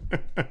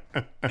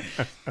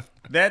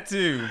 That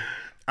too.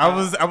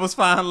 I was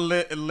fine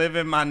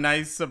living my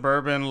nice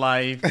suburban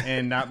life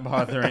and not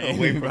bothering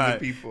Away anybody. from the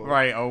people.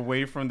 Right,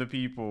 away from the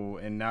people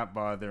and not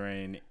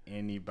bothering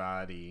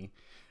anybody.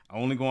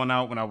 Only going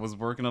out when I was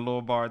working a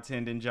little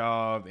bartending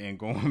job and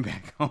going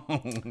back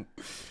home.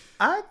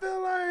 I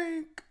feel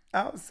like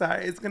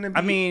outside it's gonna be.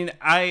 I mean,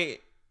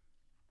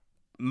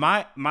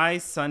 my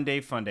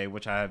Sunday fun day,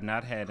 which I have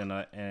not had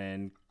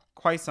in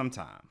quite some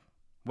time.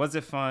 Was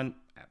it fun?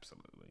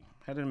 Absolutely.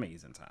 Had an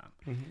amazing time.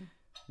 Mm-hmm.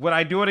 Would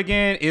I do it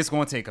again? It's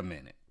going to take a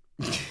minute.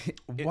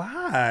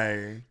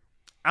 Why?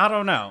 I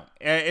don't know.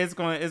 It's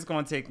going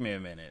to take me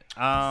a minute.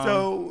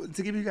 So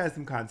to give you guys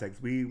some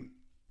context, we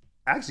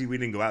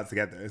didn't go out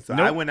together. So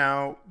nope. I went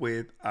out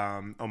with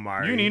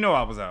Omari. You didn't even know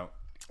I was out.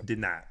 Did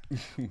not.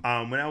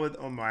 Went out with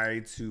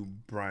Omari to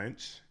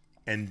brunch,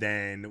 and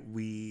then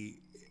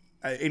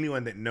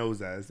anyone that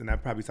knows us, and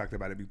I've probably talked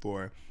about it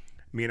before,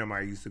 me and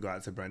Omari used to go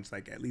out to brunch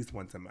like at least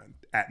once a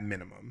month at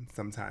minimum.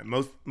 Sometime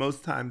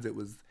most times it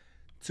was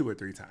 2 or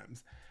 3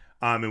 times,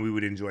 and we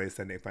would enjoy a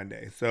Sunday fun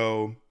day.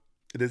 So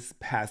this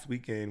past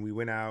weekend we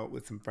went out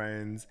with some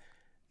friends,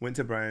 went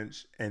to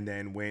brunch, and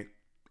then went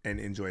and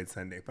enjoyed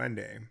Sunday fun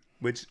day,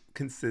 which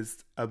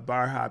consists of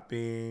bar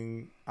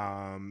hopping,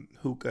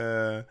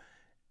 hookah,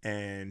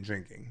 and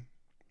drinking.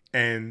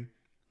 And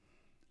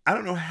I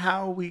don't know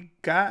how we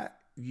got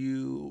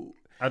you.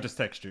 I'll just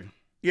text you.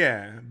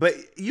 Yeah, but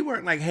you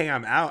weren't like, hey,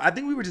 I'm out. I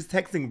think we were just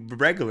texting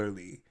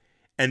regularly.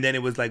 And then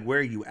it was like, where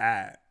are you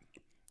at?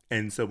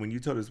 And so when you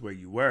told us where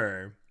you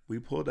were, we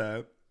pulled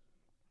up.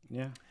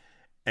 Yeah.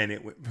 And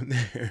it went from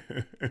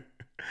there.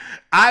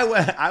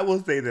 I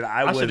will say that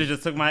I should have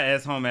just took my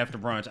ass home after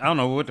brunch. I don't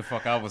know what the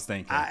fuck I was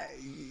thinking.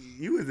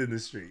 You was in the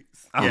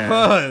streets.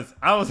 I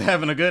was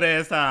having a good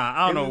ass time.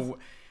 I don't know.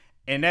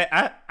 And that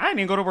I didn't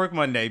even go to work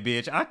Monday,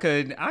 bitch.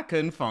 I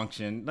couldn't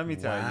function. Let me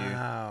tell you.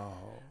 Wow.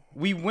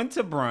 We went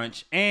to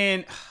brunch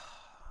and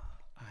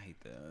I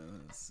hate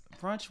this.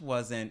 Brunch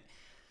wasn't.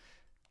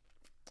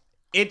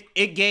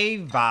 It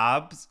gave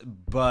vibes,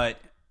 but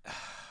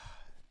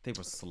they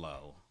were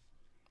slow.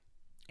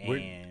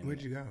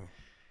 Where'd you go?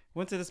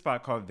 Went to the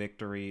spot called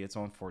Victory. It's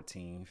on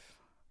 14th.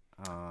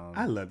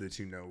 I love that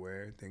you know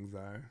where things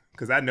are.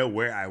 Because I know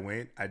where I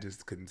went. I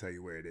just couldn't tell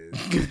you where it is.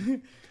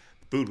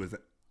 Food was...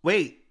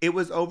 Wait, it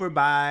was over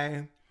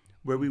by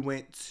where we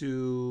went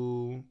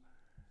to...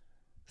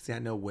 See, I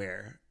know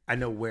where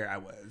I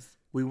was.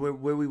 We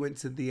went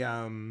to the...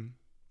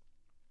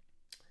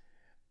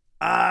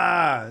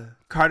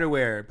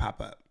 Carterware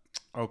pop-up.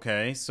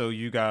 Okay, so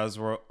you guys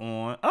were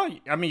on... Oh,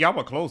 I mean, y'all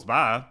were close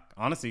by,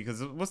 honestly,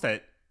 because what's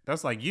that?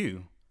 That's like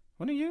you.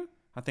 Wasn't it you?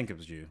 I think it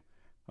was you.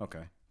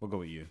 Okay, we'll go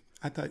with you.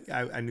 I thought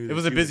I knew it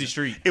was a busy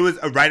street. It was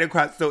right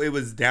across, so it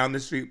was down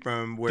the street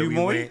from where we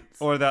went.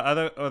 Or the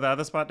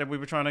other spot that we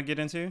were trying to get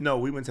into? No,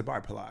 we went to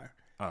Bar Pilar.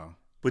 Oh.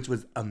 Which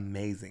was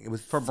amazing. It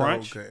was for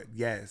brunch? So good.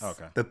 Yes.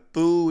 Okay. The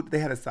food, they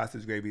had a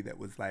sausage gravy that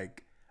was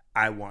like,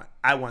 I want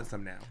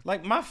some now.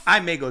 Like I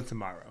may go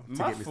tomorrow to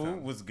my get me some. My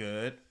food was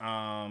good.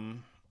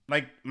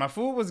 Like my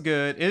food was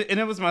good, and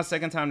it was my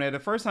second time there. The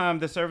first time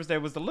the service there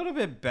was a little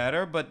bit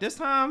better, but this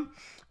time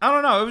I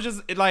don't know. It was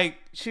just like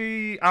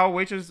our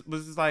waitress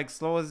was just like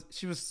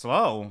she was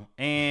slow,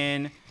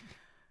 and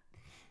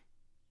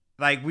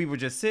like we were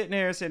just sitting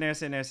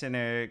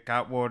there,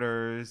 got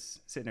waters,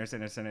 sitting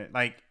there.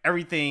 Like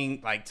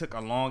everything like took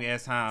a long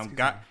ass time.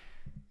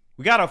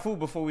 We got our food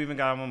before we even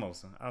got our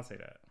mimosa. I'll say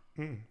that.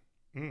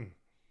 Damn.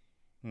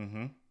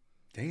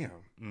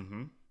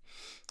 Mm-hmm.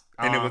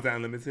 And it was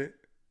unlimited?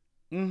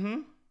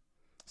 Mm-hmm.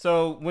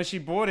 So when she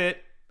bought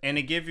it and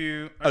they give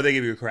you... they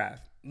give you a carafe?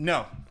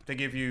 No. They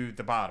give you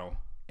the bottle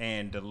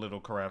and the little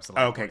carafe.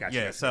 Okay, gotcha.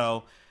 Yeah,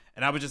 so...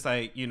 And I was just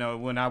like,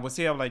 when I was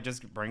here, I was like,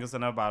 just bring us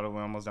another bottle.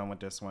 We're almost done with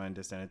this one,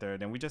 this, and the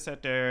third. And we just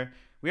sat there.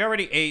 We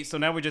already ate, so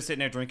now we're just sitting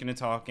there drinking and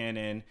talking.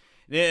 And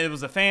it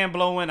was a fan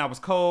blowing. I was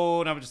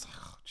cold. And I was just like,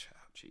 oh,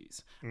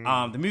 jeez.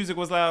 The music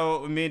was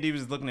loud. Me and Dee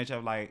was looking at each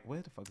other like,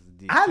 where the fuck is the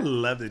DJ? I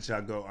love that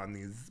y'all go on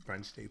these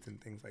brunch dates and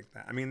things like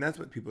that. I mean, that's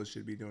what people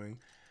should be doing.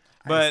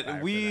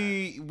 But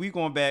we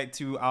going back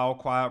to our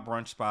quiet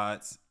brunch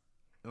spots.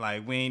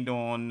 Like, we ain't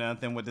doing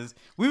nothing with this.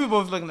 We were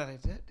both looking like,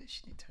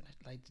 she need to turn it,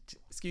 like,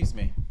 excuse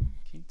me.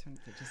 Can you turn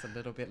it just a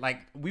little bit? Like,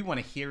 we want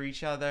to hear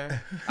each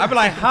other. I'd be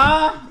like,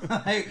 huh?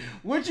 Like,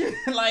 what you,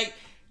 like,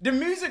 the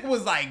music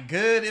was, like,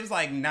 good. It was,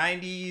 like,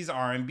 90s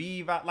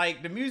R&B vibe.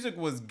 Like, the music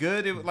was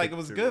good. It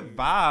was good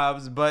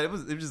vibes, but it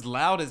was just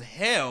loud as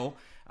hell.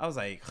 I was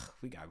like,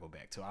 we gotta go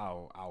back to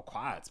our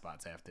quiet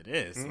spots after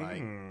this.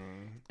 Like,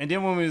 and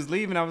then when we was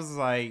leaving, I was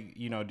like,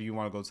 do you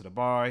want to go to the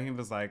bar? He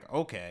was like,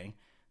 okay.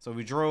 So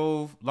we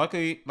drove.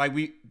 Luckily,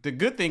 the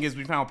good thing is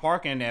we found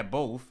parking at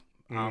both,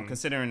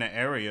 considering the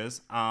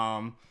areas.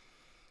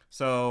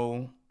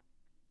 So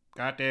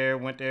got there,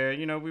 went there.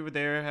 We were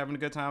there having a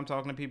good time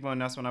talking to people,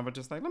 and that's when I was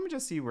just like, let me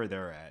just see where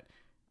they're at.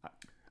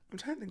 I'm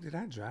trying to think, did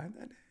I drive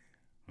that day?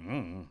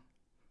 Mm.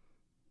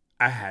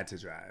 I had to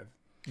drive.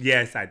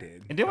 Yes, I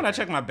did. And then when I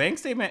checked my bank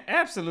statement,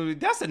 absolutely,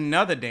 that's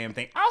another damn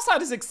thing.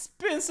 Outside is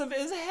expensive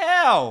as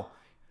hell.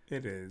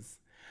 It is.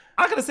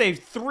 I could have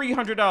saved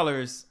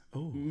 $300,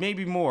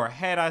 maybe more,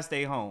 had I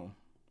stayed home.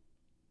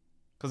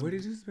 Where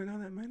did you spend all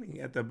that money?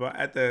 At the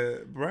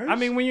brunch? I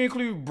mean, when you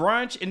include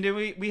brunch, and then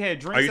we had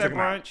drinks at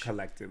brunch.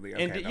 Collectively?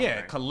 Okay,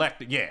 and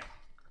collective, yeah.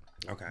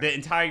 Okay. The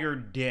entire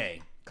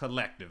day,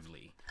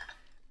 collectively.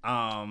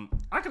 I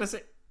could have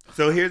said...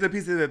 So here's a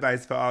piece of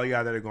advice for all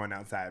y'all that are going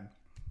outside.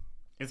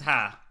 It's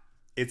high.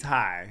 It's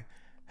high.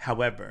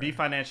 However... Be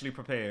financially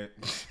prepared.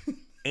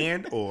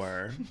 And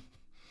or...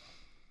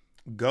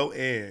 Go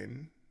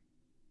in...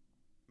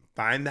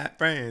 Find that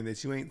friend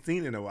that you ain't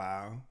seen in a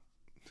while.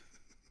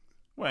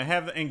 What,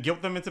 and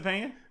guilt them into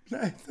paying? No,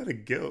 it's not a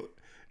guilt.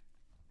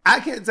 I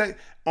can't tell you.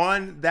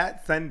 On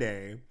that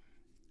Sunday,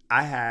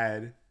 I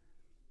had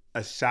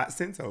a shot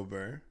sent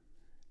over.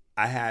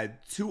 I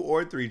had 2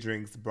 or 3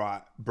 drinks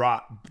bought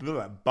by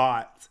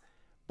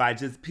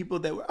just people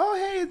that were, oh,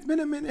 hey, it's been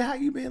a minute. How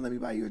you been? Let me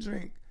buy you a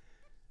drink.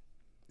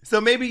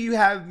 So maybe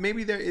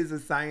there is a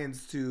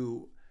science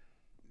to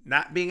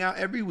not being out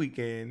every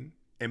weekend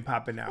and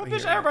popping out. Well,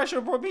 bitch, everybody should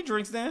have brought me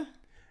drinks then.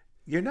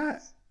 You're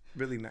not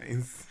really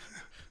nice.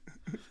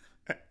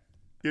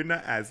 You're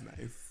not as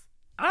nice.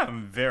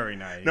 I'm very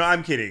nice. No,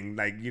 I'm kidding.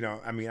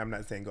 I'm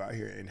not saying go out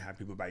here and have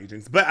people buy you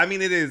drinks. But, I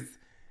mean, it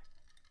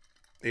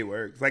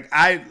works.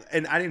 I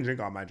didn't drink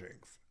all my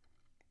drinks.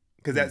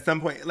 Because at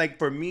some point,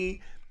 for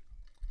me,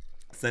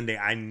 Sunday,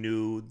 I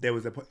knew there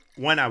was a point.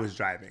 1, I was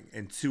driving.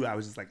 And 2, I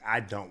was just like,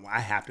 I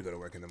have to go to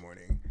work in the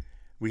morning.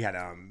 We had,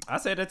 I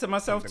said that to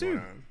myself,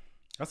 too.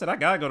 I said, I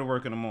got to go to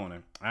work in the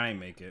morning. I ain't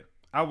make it.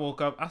 I woke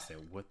up. I said,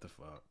 what the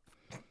fuck?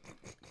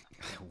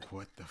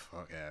 What the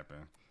fuck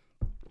happened?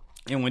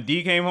 And when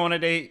D came home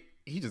today,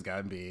 he just got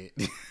in bed.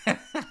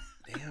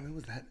 Damn, it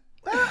was that.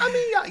 Well, I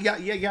mean,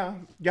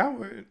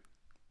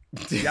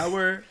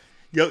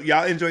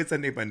 y'all enjoyed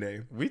Sunday Fun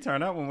Day. We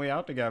turn up when we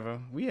out together.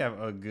 We have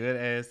a good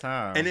ass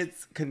time, and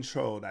it's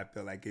controlled. I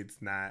feel like it's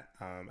not.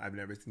 I've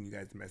never seen you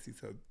guys messy,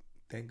 so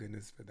thank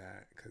goodness for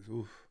that. Because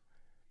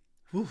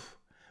oof.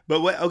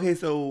 But what? Okay,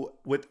 so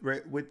with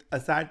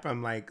aside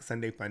from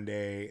Sunday Fun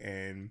Day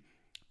and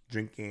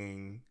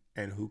drinking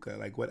and hookah,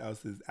 what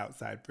else is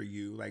outside for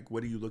you?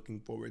 What are you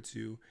looking forward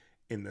to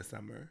in the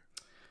summer?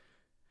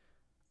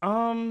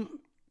 I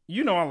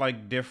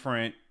like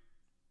different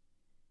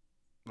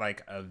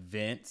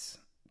events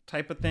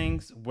type of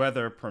things,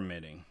 weather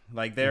permitting.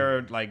 There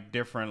are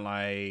different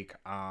I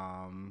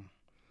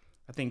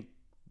think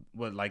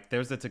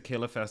there's a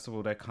tequila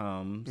festival that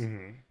comes.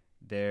 Mm-hmm.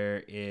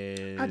 There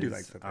is. I do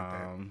like stuff like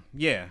that.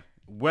 Yeah,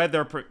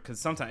 weather because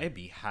sometimes it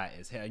be hot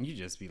as hell, and you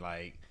just be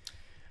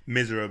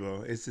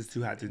miserable. It's just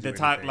too hot to do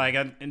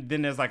anything. And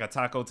then there's a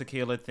taco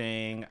tequila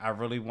thing. I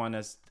really want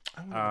to.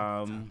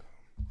 Are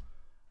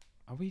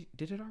we?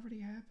 Did it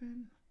already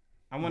happen?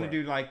 I want to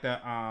do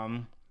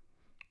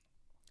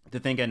the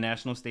thing at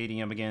National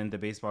Stadium again. The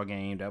baseball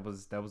game. That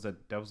was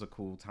a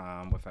cool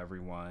time with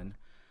everyone.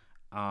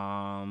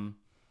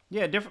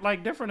 Yeah,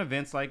 different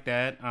events like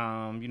that.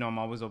 I'm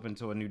always open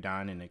to a new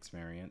dining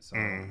experience. So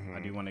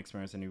I do want to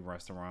experience a new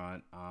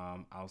restaurant.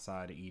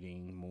 Outside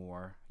eating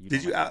more.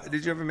 Did you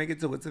ever make it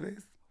to what's the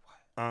face?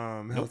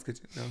 Hell's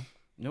Kitchen? No.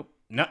 Nope.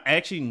 No,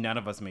 actually, none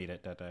of us made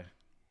it that day.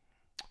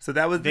 So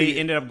that was they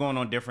ended up going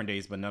on different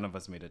days, but none of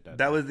us made it that day.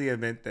 That was the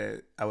event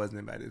that I wasn't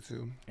invited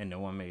to, and no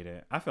one made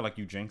it. I feel like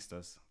you jinxed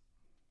us.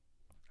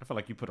 I feel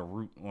like you put a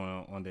root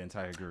on the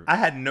entire group. I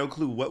had no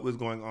clue what was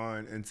going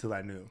on until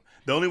I knew.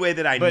 The only way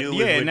that I knew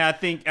was and I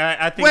think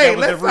that wait,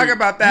 was let's talk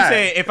about that. You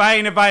said if I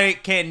ain't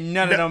invited, can't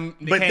none of them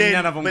go. But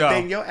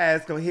then your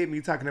ass gonna hit me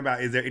talking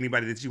about, is there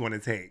anybody that you want to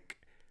take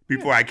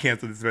before I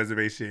cancel this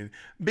reservation?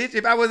 Bitch,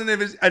 if I wasn't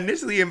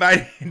initially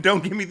invited,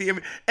 don't give me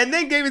the and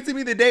then gave it to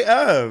me the day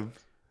of.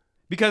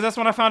 Because that's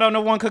when I found out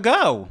no one could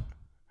go.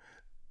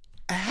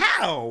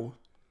 How?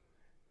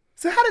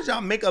 So how did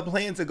y'all make a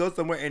plan to go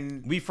somewhere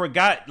and... We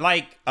forgot,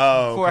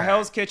 for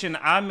Hell's Kitchen,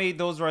 I made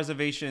those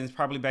reservations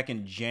probably back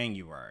in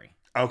January.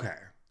 Okay.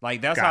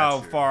 That's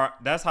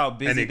how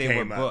busy they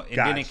were booked. And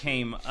then it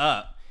came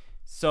up.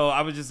 So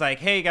I was just like,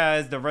 hey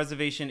guys, the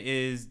reservation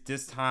is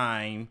this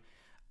time.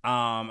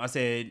 I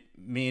said,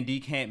 me and D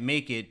can't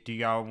make it. Do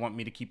y'all want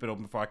me to keep it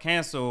open before I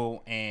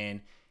cancel? And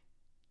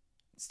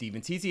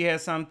Stephen TT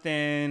has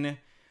something.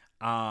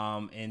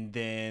 And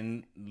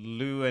then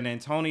Lou and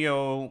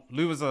Antonio,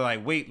 Lou was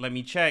like, wait, let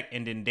me check.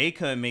 And then they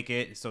couldn't make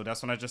it. So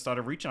that's when I just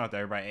started reaching out to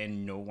everybody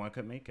and no one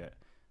could make it.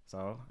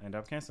 So I ended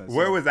up canceling.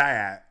 Where was I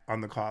at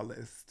on the call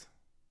list?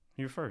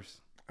 You were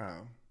first.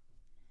 Oh.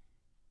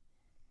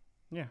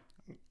 Yeah.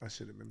 I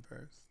should have been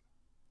first.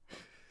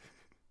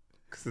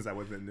 since I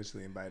wasn't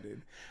initially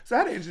invited. So I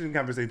had an interesting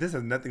conversation. This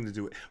has nothing to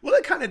do with. Well,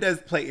 it kind of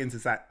does play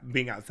into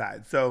being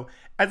outside. So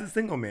as a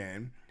single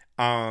man,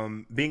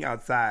 being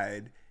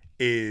outside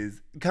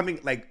is coming,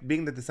 like,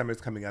 being that the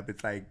summer's coming up.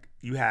 It's like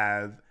you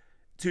have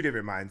two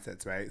different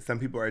mindsets, right? Some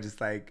people are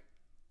just like,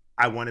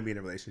 I want to be in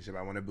a relationship.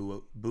 I want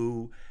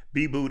to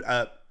be booed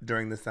up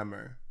during the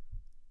summer.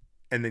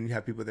 And then you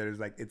have people that are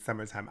like, it's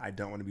summertime. I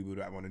don't want to be booed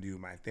up. I want to do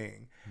my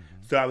thing.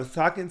 Mm-hmm. So I was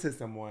talking to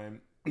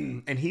someone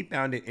and he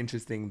found it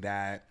interesting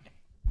that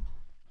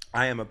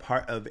I am a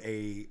part of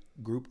a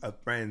group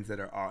of friends that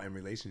are all in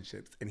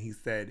relationships. And he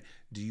said,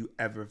 do you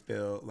ever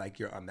feel like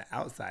you're on the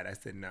outside? I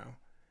said, no.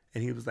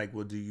 And he was like,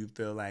 well, do you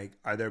feel like,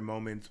 are there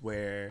moments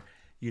where,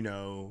 you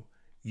know,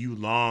 you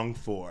long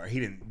for,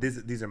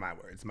 these are my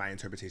words, my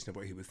interpretation of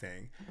what he was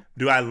saying.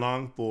 Do I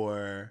long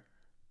for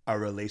a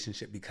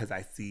relationship because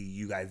I see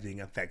you guys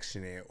being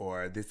affectionate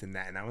or this and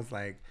that? And I was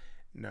like,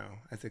 no.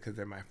 I said, because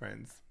they're my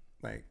friends.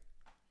 Like,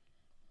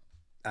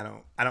 I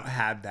don't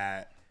have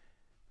that.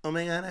 Oh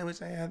my God, I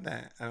wish I had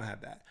that. I don't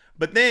have that.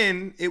 But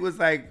then it was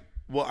like,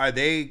 well, are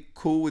they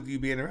cool with you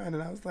being around?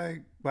 And I was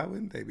like, why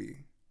wouldn't they be?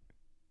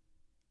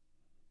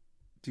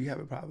 Do you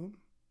have a problem?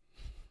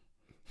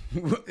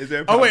 Is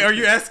there a problem? Oh wait, are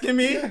you asking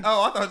me? Yeah.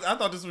 Oh, I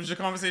thought this was your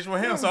conversation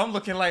with him. So I'm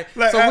looking like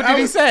so what did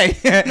he say?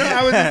 No,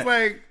 I was just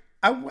like,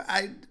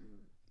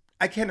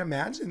 I can't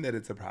imagine that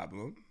it's a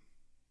problem.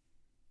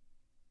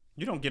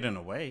 You don't get in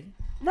the way.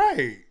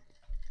 Right.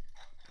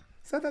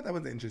 So I thought that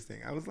was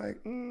interesting. I was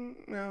like,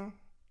 no,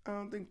 I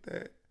don't think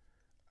that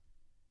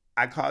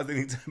I cause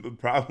any type of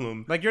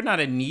problem. Like, you're not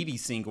a needy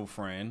single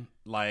friend.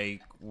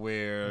 Like,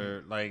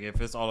 where, like,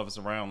 if it's all of us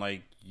around,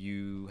 like,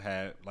 you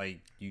have, like,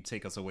 you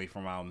take us away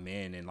from our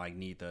men and, like,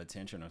 need the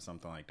attention or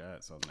something like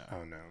that. So, no.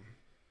 Oh,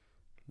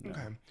 no.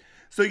 Okay.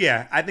 So,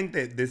 yeah, I think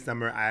that this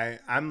summer,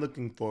 I'm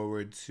looking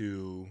forward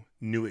to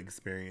new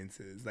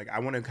experiences. Like, I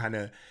want to kind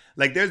of,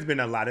 like, there's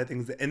been a lot of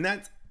things, and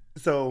that's,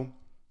 so,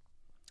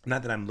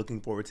 not that I'm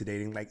looking forward to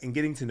dating, like, and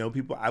getting to know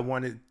people, I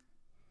want to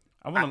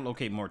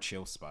locate more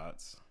chill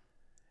spots.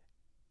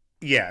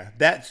 Yeah,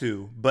 that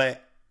too.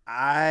 But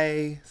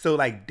so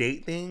like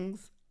date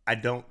things, I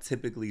don't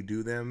typically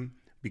do them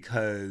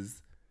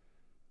because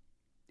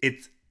I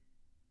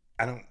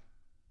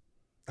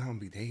don't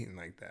be dating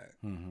like that.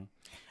 Mm-hmm.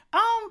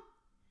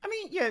 I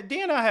mean, yeah,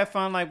 Dan and I have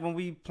fun like when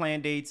we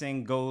plan dates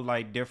and go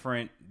like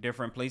different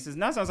places.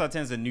 9 times out of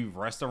 10 it's a new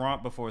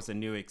restaurant before it's a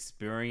new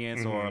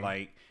experience or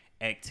like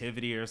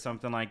activity or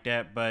something like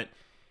that. But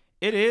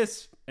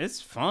it's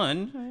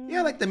fun.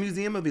 Yeah, like the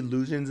Museum of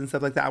Illusions and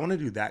stuff like that. I want to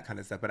do that kind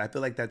of stuff, but I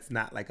feel like that's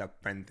not like a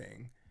friend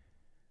thing.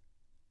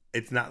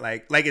 It's not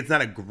like it's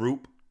not a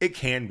group. It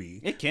can be.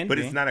 It can but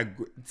be. It's not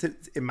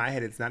in my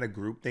head, it's not a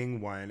group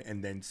thing, one.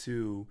 And then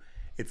two,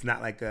 it's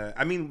not like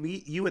I mean,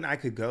 you and I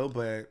could go,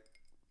 but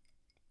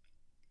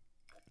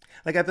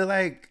like, I feel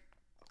like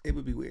it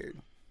would be weird.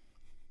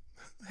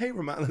 Hey,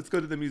 Ramon, let's go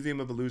to the Museum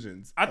of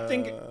Illusions. I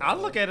think I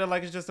look at it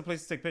like it's just a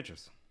place to take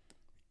pictures.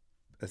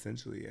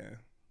 Essentially, yeah.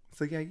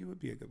 So yeah, you would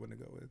be a good one to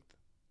go with.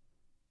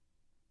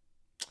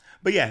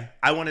 But yeah,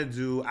 I want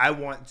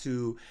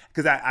to,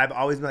 because I've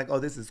always been like, oh,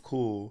 this is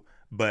cool,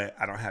 but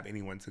I don't have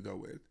anyone to go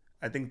with.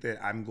 I think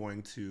that I'm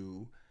going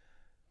to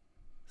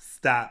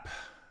stop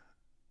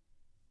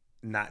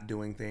not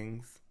doing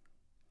things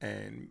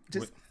and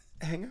just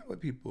hang out with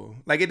people.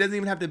 Like, it doesn't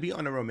even have to be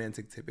on a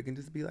romantic tip. It can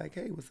just be like,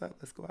 hey, what's up?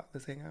 Let's go out.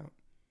 Let's hang out.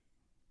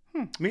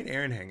 Me and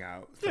Aaron hang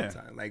out sometimes.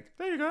 Yeah. Like,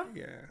 there you go.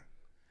 Yeah.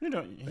 You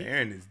know,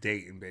 Aaron is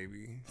dating,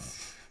 baby.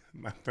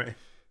 My friend.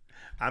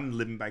 I'm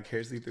living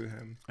vicariously through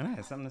him. And I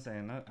had something to say,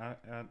 and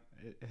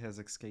it has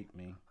escaped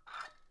me.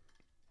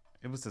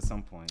 It was at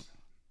some point,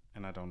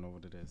 and I don't know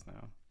what it is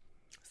now.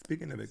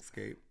 Speaking of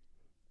escape,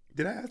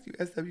 did I ask you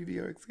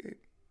SWV or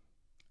escape?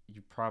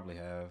 You probably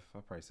have. I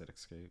probably said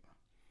escape.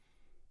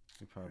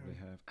 You probably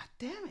have. Ah,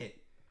 damn it.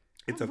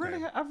 It's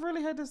okay. I've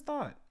really had this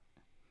thought.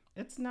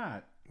 It's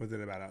not. Was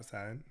it about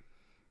outside?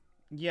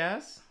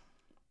 Yes.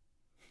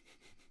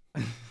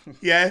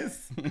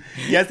 Yes.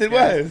 Yes, it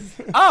was.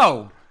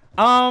 Oh,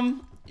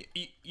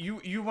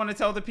 you want to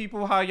tell the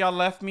people how y'all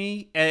left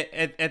me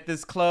at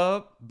this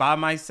club by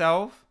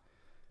myself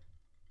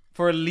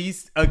for at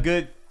least a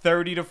good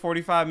 30 to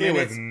 45 minutes?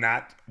 It was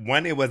not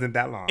one. It wasn't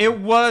that long. It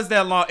was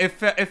that long. It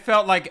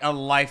felt like a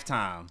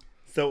lifetime.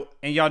 So,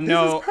 and y'all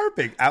know this is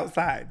perfect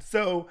outside.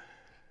 So,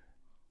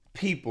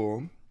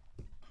 people,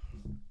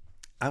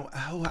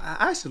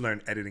 I should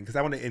learn editing because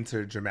I want to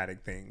enter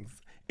dramatic things.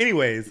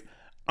 Anyways.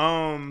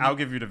 I'll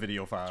give you the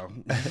video file.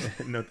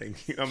 No,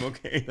 thank you. I'm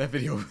okay. That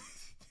video,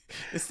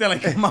 it's still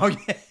ain't come out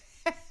yet.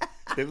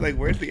 They were like,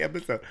 where's the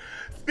episode?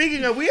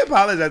 Speaking of, we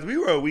apologize. We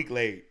were a week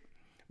late.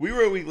 We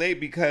were a week late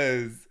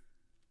because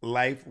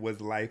life was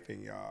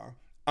lifing, y'all.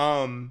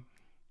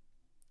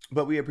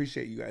 But we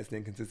appreciate you guys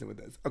staying consistent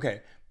with us.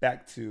 Okay,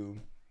 back to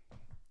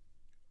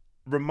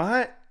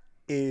Ramont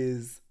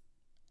is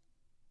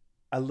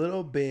a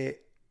little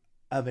bit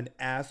of an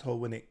asshole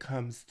when it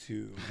comes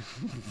to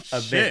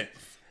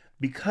events.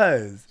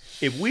 Because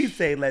if we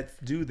say, let's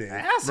do this,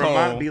 Asshole.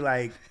 Ramont be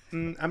like,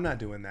 I'm not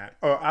doing that.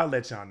 Or I'll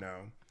let y'all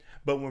know.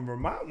 But when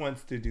Vermont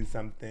wants to do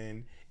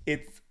something,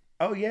 it's,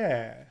 oh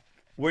yeah,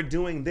 we're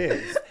doing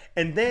this.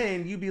 And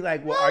then you be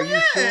like, well, are you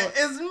sure?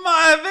 It's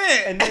my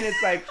event. And then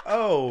it's like,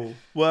 oh,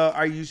 well,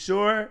 are you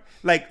sure?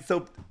 Like,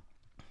 so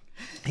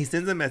he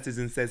sends a message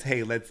and says,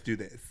 hey, let's do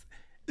this.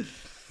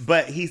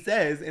 But he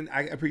says, and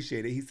I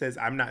appreciate it, he says,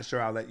 I'm not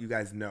sure, I'll let you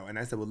guys know. And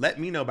I said, well, let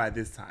me know by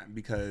this time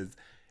because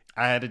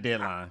I had a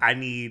deadline. I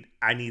need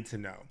to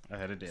know. I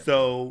had a deadline.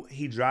 So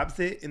he drops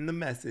it in the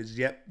message.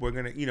 Yep, we're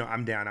going to,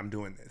 I'm down. I'm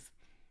doing this.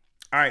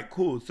 All right,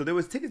 cool. So there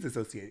was tickets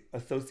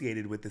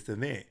associated with this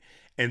event.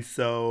 And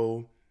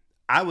so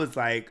I was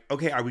like,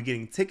 okay, are we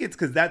getting tickets?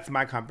 Because that's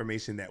my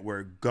confirmation that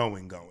we're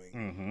going.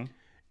 Mm-hmm.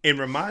 In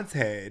Ramon's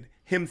head,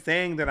 him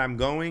saying that I'm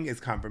going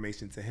is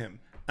confirmation to him.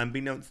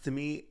 Unbeknownst to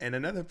me and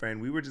another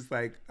friend, we were just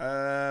like,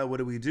 what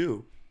do we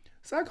do?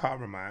 So I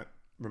called Ramon.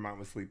 Ramon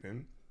was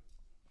sleeping.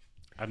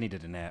 I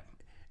needed a nap.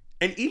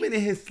 And even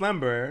in his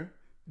slumber,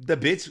 the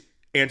bitch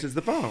answers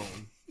the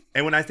phone.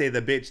 And when I say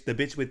the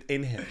bitch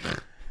within him.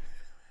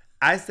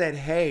 I said,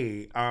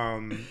 hey,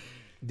 what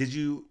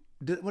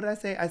did I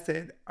say? I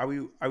said, are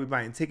we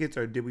buying tickets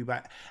or did we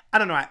buy? I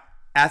don't know. I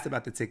asked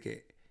about the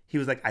ticket. He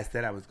was like, I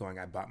said I was going.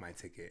 I bought my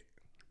ticket.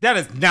 That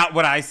is not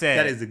what I said.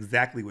 That is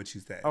exactly what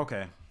you said.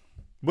 Okay.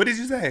 What did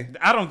you say?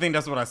 I don't think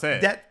that's what I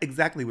said. That's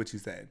exactly what you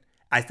said.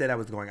 I said I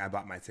was going. I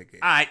bought my ticket.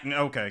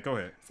 Okay, go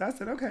ahead. So I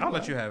said, okay. I'll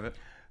let you have it.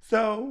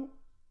 So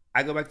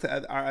I go back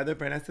to our other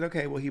friend. I said,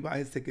 okay, well, he bought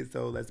his tickets,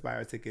 so let's buy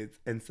our tickets.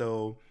 And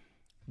so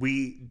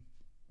we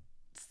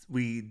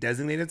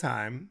designated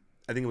time.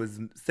 I think it was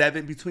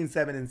between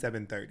 7 and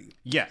 7:30.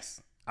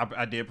 Yes.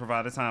 I did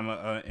provide a time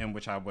in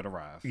which I would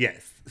arrive.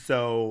 Yes.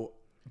 So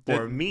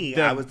for me,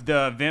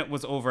 the event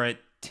was over at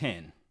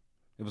 10.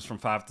 It was from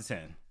 5 to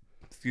 10.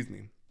 Excuse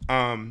me.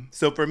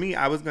 So for me,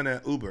 I was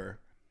gonna Uber,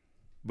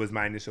 was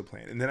my initial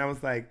plan, and then I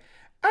was like,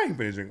 I ain't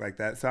gonna drink like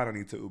that, so I don't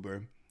need to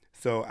Uber.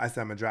 So I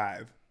said I'm gonna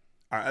drive.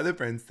 Our other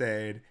friend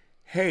said,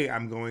 hey,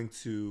 I'm going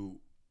to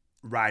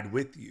ride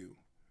with you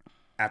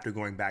after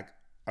going back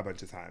a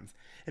bunch of times,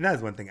 and that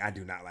is one thing I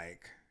do not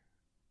like.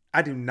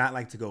 I do not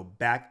like to go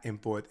back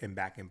and forth and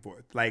back and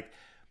forth. Like,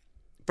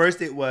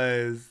 first it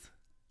was,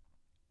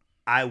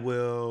 I'm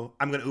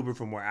gonna Uber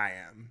from where I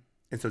am.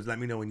 And so just let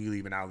me know when you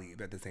leave and I'll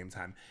leave at the same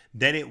time.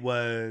 Then it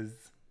was,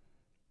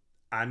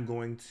 I'm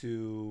going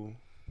to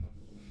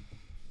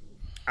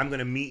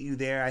meet you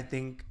there. I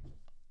think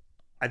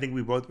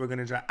we both were going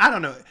to drive. I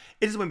don't know.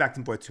 It just went back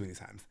and forth too many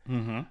times.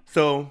 Mm-hmm.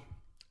 So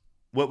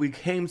what we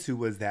came to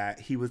was that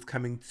he was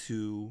coming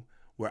to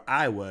where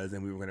I was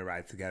and we were going to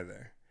ride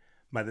together.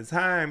 By the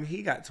time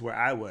he got to where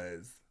I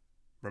was,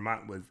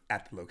 Vermont was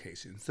at the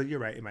location. So you're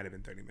right. It might have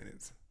been 30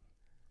 minutes.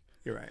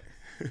 You're right.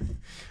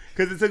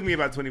 Because it took me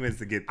about 20 minutes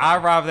to get there. I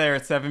arrived there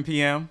at 7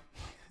 p.m.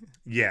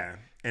 Yeah.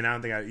 And I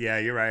don't think yeah,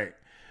 you're right.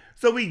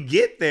 So we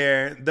get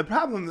there. The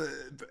problem,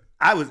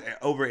 I was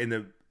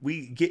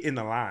we get in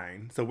the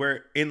line. So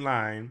we're in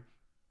line.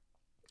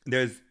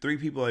 There's 3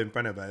 people in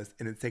front of us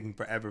and it's taking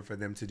forever for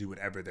them to do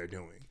whatever they're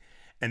doing.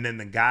 And then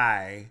the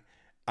guy...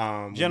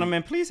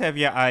 Gentlemen, please have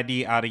your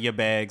ID out of your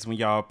bags when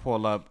y'all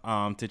pull up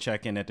to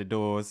check in at the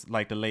doors.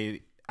 Like the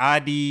lady...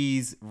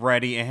 IDs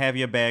ready and have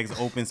your bags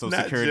open so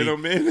Not security.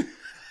 Gentlemen.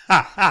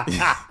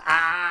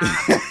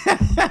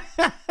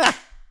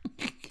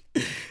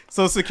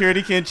 So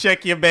security can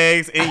check your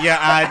bags and your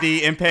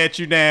ID and pat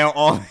you down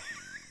on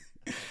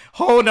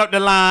hold up the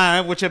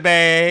line with your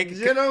bag.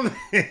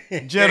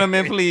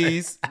 Gentlemen,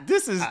 please.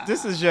 This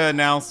is your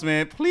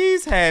announcement.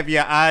 Please have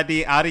your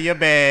ID out of your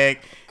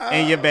bag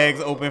and your bags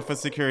open for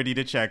security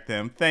to check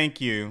them.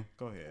 Thank you.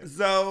 Go ahead.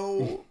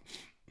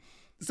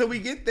 So we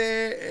get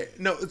there.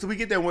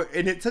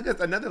 And it took us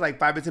another like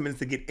 5 or 10 minutes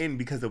to get in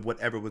because of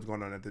whatever was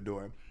going on at the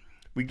door.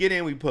 We get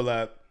in, we pull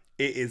up.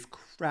 It is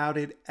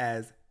crowded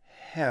as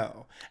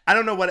hell. I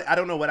don't know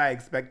what I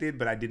expected,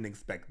 but I didn't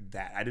expect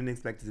that. I didn't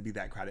expect it to be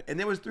that crowded. And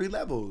there was 3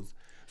 levels.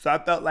 So I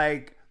felt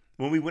like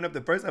when we went up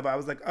the first level, I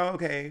was like, oh,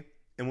 okay.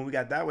 And when we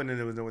got that one and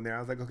there was no one there, I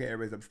was like, okay,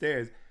 everybody's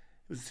upstairs. It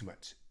was too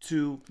much.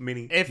 Too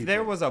many If people.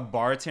 there was a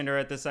bartender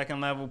at the second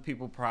level,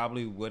 people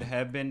probably would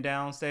have been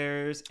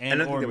downstairs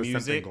and I think or there was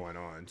music. something going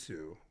on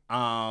too.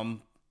 And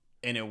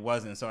it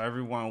wasn't. So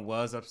everyone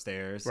was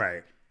upstairs.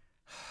 Right.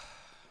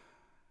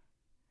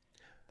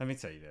 Let me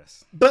tell you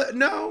this. But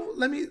no,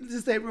 let me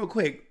just say real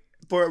quick.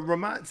 For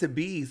Ramont to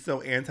be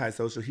so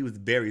antisocial, he was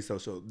very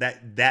social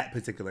that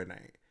particular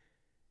night.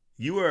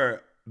 You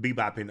were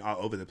bebopping all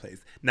over the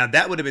place. Now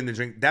that would have been the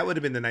drink. That would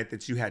have been the night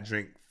that you had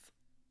drinks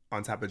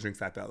on top of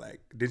drinks. I felt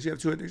like. Did you have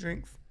 2 or 3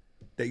 drinks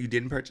that you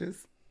didn't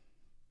purchase?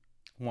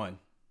 1.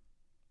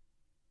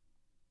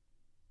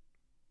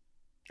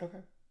 Okay.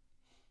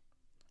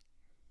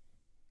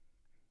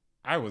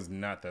 I was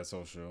not that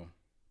social.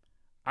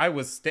 I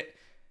was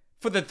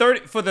for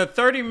the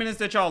 30 minutes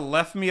that y'all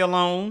left me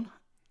alone.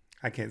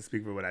 I can't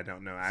speak for what I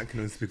don't know. I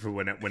can only speak for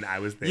when I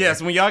was there.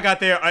 Yes, when y'all got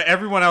there,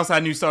 everyone else I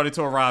knew started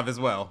to arrive as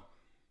well.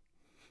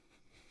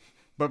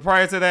 But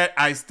prior to that,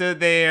 I stood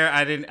there.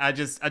 I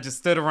just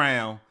stood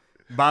around.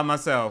 By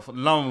myself,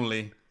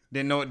 lonely.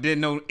 Didn't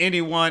know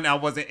anyone. I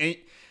wasn't.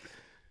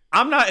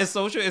 I'm not as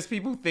social as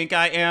people think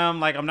I am.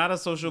 Like, I'm not a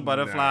social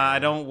butterfly. No. I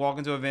don't walk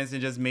into events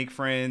and just make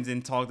friends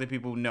and talk to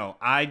people. No,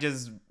 I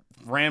just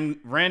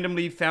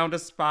randomly found a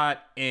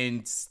spot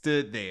and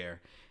stood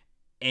there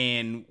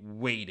and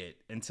waited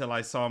until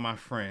I saw my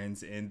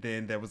friends. And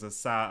then there was a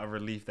sigh of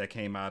relief that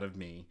came out of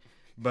me.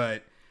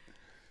 But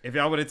if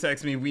y'all would have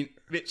texted me,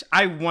 bitch,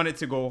 I wanted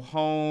to go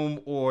home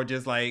or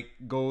just like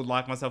go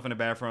lock myself in the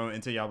bathroom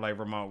until y'all like,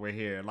 Vermont, we're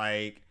here.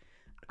 Like,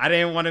 I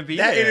didn't want to be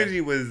That there.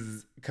 energy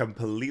was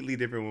completely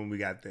different when we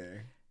got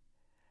there.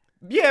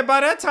 Yeah,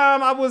 by that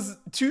time I was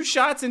 2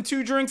 shots and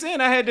 2 drinks in.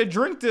 I had to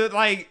drink to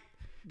like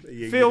Yeah,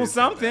 you feel did say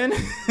something.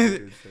 that. You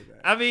did say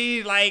that. I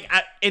mean, like,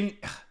 and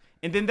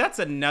then that's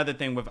another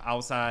thing with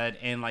outside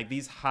and like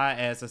these high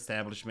ass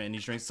establishment and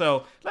these drinks.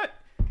 So, like,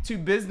 to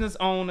business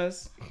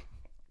owners,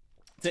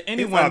 to It's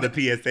anyone, all the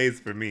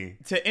PSAs for me.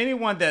 to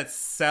anyone that's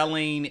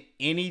selling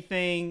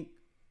anything,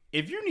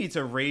 if you need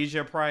to raise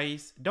your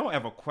price, don't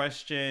ever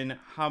question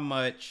how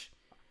much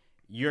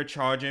you're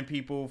charging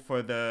people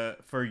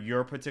for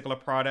your particular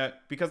product.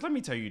 Because let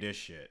me tell you this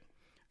shit.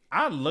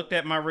 I looked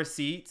at my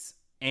receipts,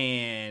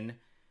 and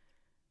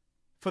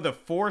for the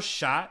 4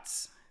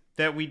 shots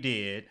that we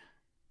did,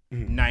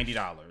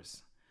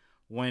 $90.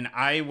 When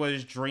I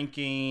was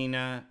drinking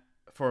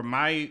for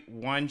my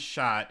 1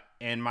 shot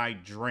and my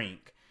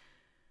drink,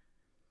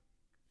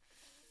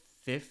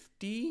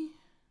 $50.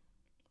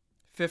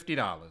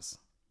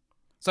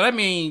 So that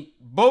means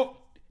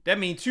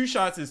 2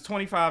 shots is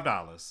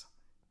 $25.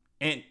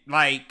 And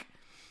like,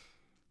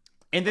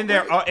 and then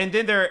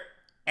they're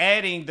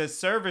adding the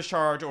service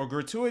charge or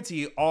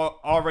gratuity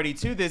already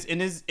to this,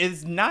 and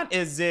it's not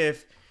as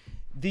if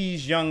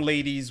these young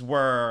ladies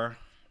were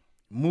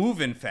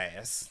moving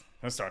fast.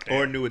 Let's start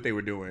there. Or knew what they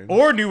were doing.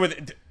 Or knew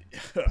what.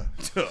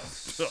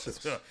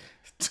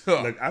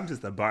 Look, I'm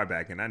just a bar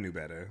back and I knew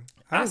better.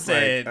 I was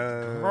said, like,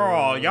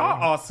 girl,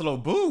 y'all are slow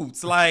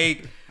boots.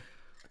 Like,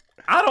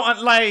 I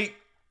don't like.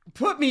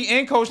 Put me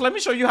in, coach. Let me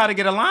show you how to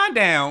get a line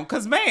down.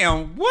 Cause,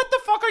 ma'am, what the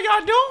fuck are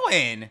y'all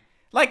doing?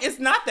 Like, it's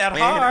not that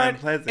and hard.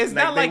 unpleasant. It's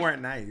like, not they like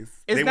weren't nice.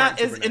 it's They not.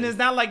 weren't super And nice. it's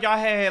not like y'all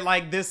had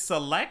like this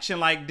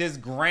selection, like this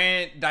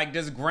grand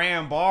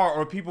bar,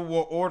 or people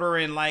were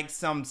ordering like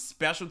some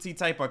specialty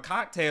type of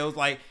cocktails.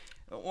 Like,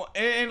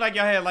 and like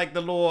y'all had like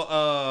the little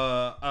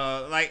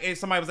like if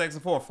somebody was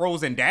asking for a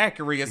frozen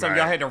daiquiri or something, Right.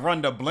 y'all had to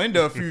run the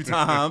blender a few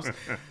times,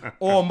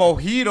 or a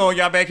mojito,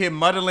 y'all back here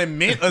muddling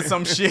mint or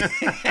some shit.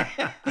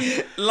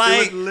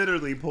 Like, it was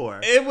literally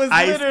pour. It was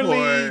Ice literally-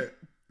 pour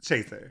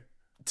chaser.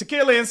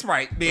 tequila and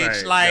Sprite, bitch. Right,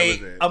 that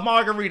like was it. a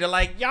margarita.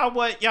 Like, y'all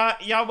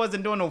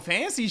wasn't doing no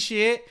fancy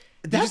shit.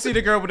 Did you see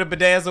the girl with the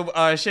bedazzled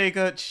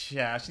shaker?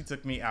 Yeah, she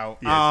took me out.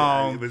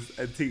 Yeah, it was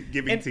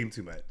giving and- team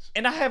too much.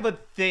 And I have a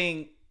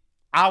thing.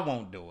 I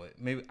won't do it.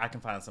 Maybe I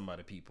can find some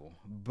other people.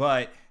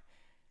 But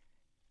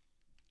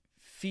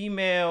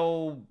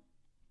female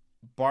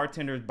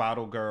bartenders,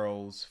 bottle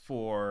girls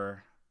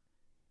for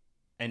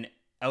an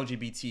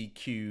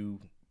LGBTQ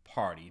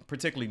party,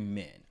 particularly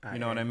men. You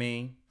know what I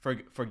mean? For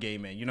gay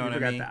men. You know what I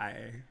mean? You forgot the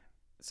IA.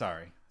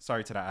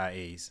 Sorry to the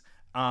IAs.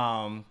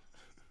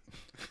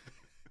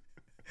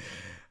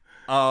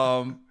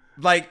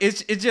 Like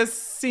it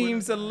just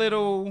seems a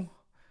little,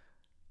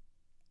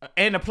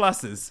 and the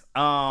pluses.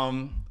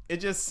 It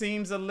just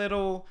seems a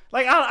little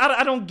like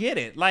I don't get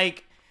it.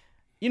 Like,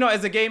 you know,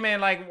 as a gay man,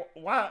 like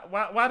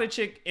why the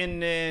chick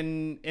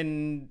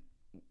in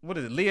what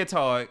is it,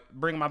 leotard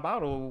bring my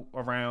bottle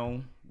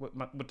around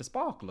with the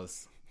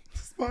sparklers?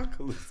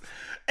 Sparklers.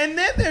 And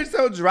then they're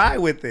so dry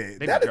with it.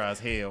 They That be is- dry as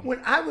hell.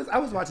 When I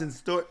was watching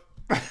story,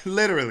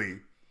 literally.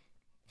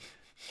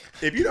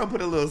 If you don't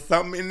put a little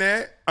something in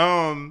there,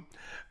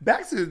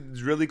 back to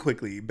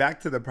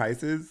the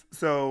prices.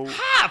 So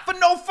For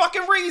no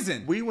fucking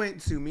reason.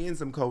 me and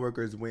some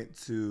coworkers went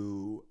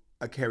to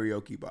a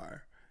karaoke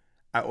bar.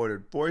 I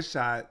ordered 4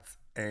 shots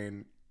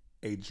and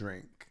a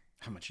drink.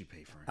 How much you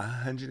pay for it?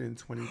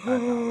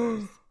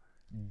 $125.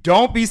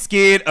 Don't be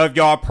scared of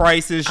y'all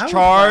prices. I was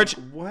Charge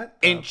like, what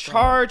the and fuck?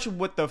 charge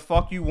what the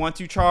fuck you want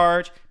to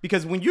charge.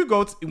 Because when you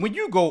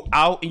go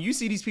out and you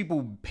see these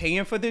people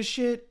paying for this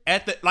shit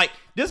at the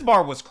this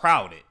bar was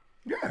crowded.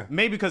 Yeah,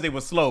 Maybe because they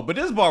were slow, but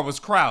this bar was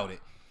crowded.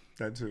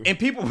 that too. And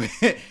people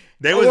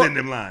They was in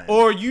them lines.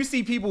 Or you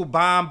see people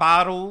buying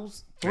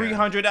bottles,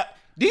 $300.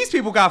 These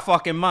people got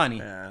fucking money.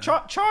 Yeah.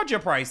 Charge your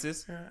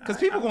prices because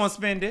people gonna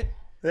spend it.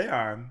 They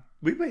are.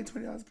 We paid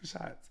 $20 for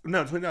shots.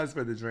 No, $20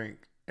 for the drink.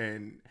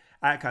 And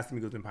I had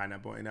Casamigos and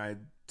pineapple, and I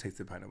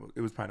tasted pineapple. It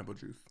was pineapple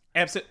juice.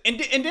 Absolutely.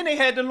 And then they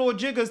had the little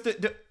jiggers. I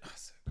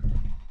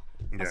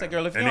Yeah. said,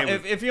 girl,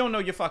 if you don't know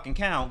your fucking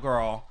count,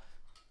 girl,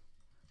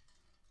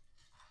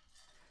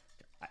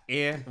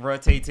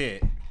 irritate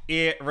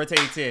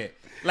it.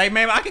 Like,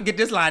 man, I can get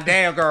this line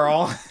down,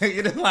 girl.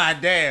 Get this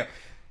line down.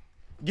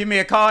 Give me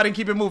a card and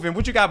keep it moving.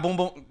 What you got, boom,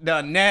 boom?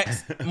 The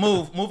next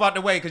move out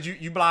the way because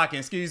you blocking.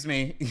 Excuse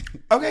me.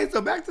 Okay,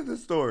 so back to the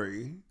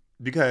story,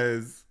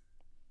 because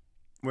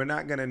we're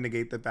not going to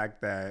negate the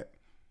fact that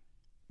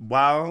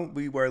while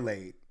we were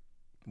late,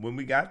 when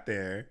we got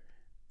there,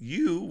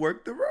 you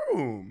worked the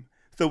room.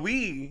 So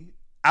we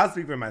I'll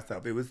speak for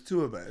myself. It was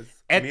two of us.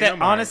 At Me and that,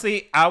 Omar.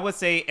 honestly, I would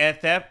say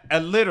at that,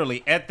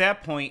 literally at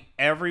that point,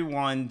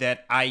 everyone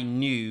that I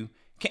knew,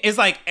 it's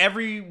like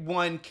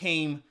everyone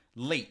came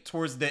late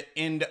towards the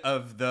end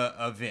of the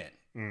event.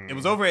 It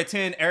was over at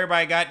 10.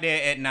 Everybody got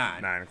there at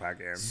 9. 9 o'clock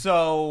a.m.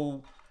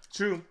 So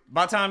True.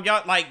 by the time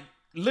y'all, like,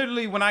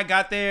 literally when I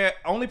got there,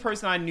 only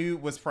person I knew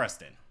was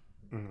Preston.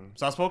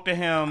 So I spoke to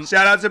him.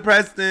 Shout out to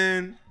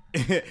Preston.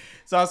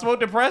 So I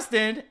spoke to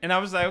Preston, and I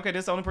was like, okay,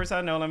 this is the only person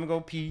I know. Let me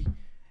go pee.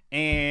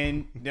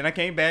 And then I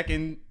came back,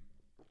 and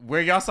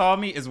where y'all saw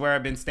me is where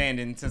I've been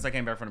standing since I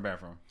came back from the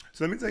bathroom.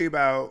 So let me tell you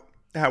about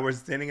how we're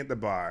standing at the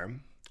bar.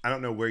 I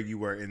don't know where you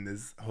were in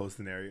this whole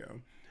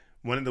scenario.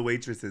 One of the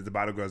waitresses, the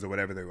bottle girls or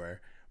whatever they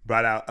were,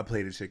 brought out a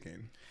plate of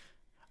chicken.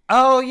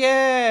 Oh,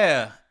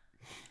 yeah.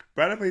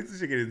 Brought a plate of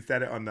chicken and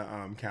set it on the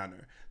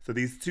counter. So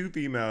these two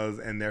females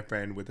and their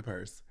friend with the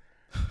purse.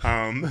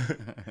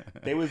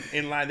 They was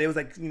in line. They was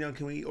like,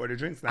 can we order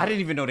drinks now? I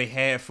didn't even know they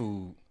had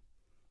food.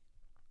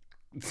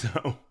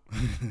 So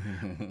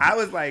I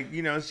was like,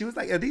 she was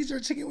like, are these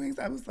your chicken wings?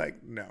 I was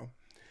like, no.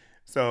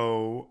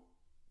 So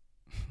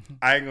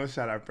I ain't gonna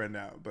shout our friend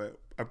out, but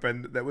a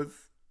friend that was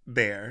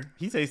there.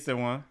 He tasted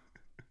one.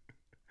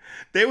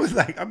 They was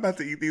like, I'm about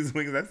to eat these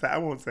wings. I said, I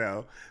won't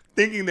tell.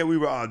 Thinking that we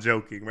were all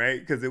joking, right?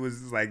 Because it was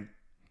just like,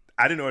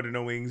 I didn't order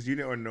no wings. You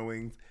didn't order no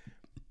wings.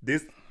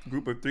 This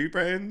group of 3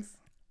 friends,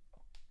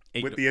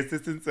 with the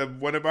assistance of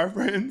one of our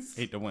friends,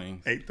 ate the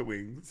wings. Ate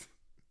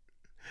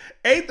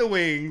the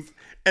wings,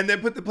 and then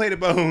put the plate of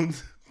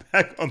bones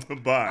back on the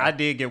bar. I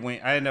did get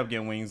wings. I ended up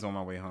getting wings on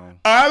my way home.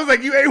 I was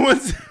like, you ate one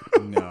too?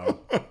 No.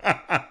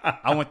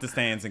 I went to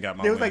Stands and got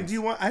my They wings. was like, do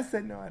you want? I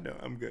said, no, I don't.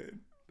 I'm good.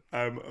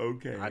 I'm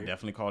okay. I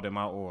definitely called in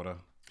my order.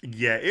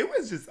 Yeah, it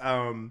was just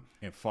and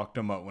fucked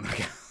them up when I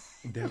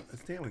got.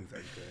 Stand wings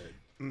are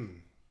good.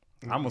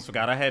 I almost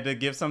forgot I had to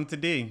give some to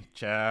D.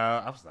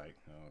 Child, I was like,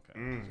 oh,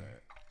 okay.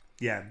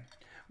 Yeah,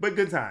 but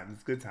good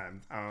times.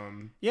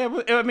 Yeah,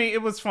 I mean,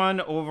 it was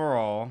fun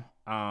overall.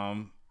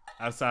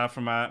 Aside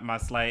from my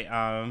slight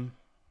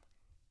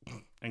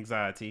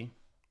anxiety,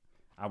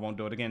 I won't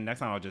do it again. Next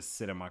time, I'll just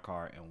sit in my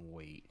car and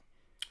wait.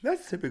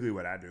 That's typically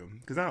what I do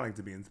because I don't like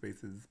to be in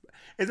spaces.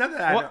 It's not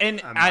that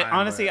I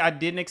honestly I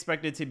didn't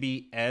expect it to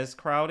be as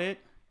crowded.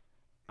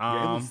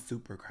 Yeah, it was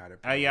super crowded.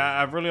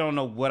 I really don't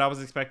know what I was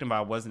expecting, but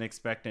I wasn't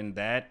expecting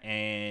that.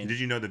 And did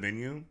you know the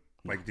venue?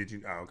 Like, did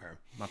you? Oh, okay.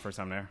 My first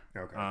time there.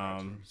 Okay.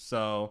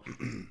 So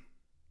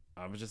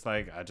I was just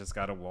like, I just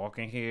gotta walk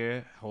in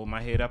here, hold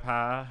my head up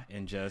high,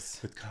 and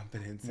just with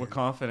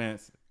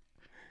confidence.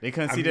 They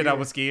couldn't see that I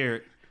was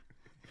scared.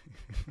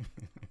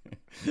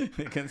 They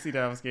couldn't see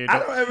that I was scared. I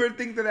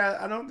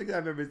don't think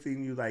I've ever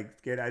seen you like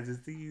scared. I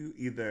just see you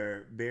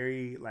either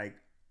very like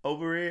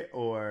over it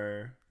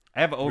or. I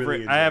have an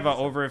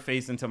over it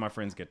face until my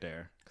friends get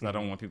there because I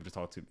don't want people to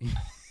talk to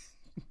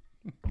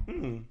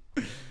me.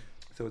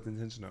 So it's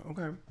intentional.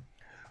 Okay.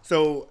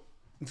 So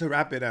to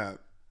wrap it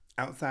up,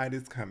 outside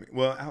is coming.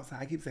 Well,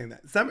 outside, I keep saying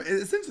that.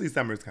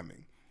 Summer's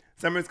coming.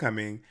 Summer's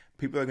coming.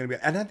 People are going to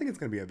be, and I think it's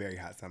going to be a very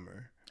hot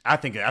summer. I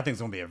think it's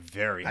going to be a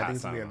very hot summer. I think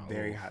it's going to be a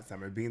very hot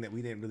summer, being that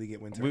we didn't really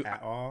get winter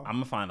at all. I'm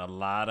going to find a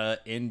lot of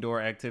indoor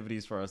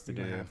activities for us to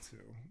do. Have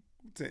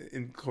to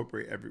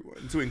incorporate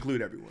everyone, to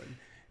include everyone.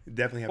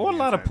 Definitely have a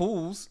lot of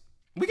pools.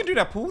 We can do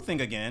that pool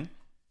thing again.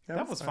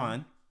 That was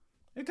fun.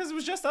 Because it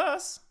was just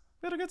us.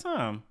 We had a good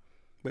time.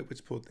 Wait,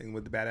 which pool thing?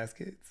 With the badass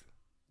kids?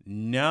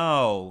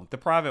 No, the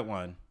private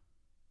one.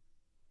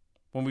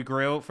 When we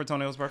grilled for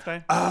Tonio's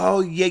birthday?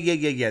 Oh,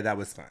 yeah. That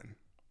was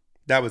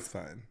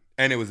fun.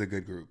 And it was a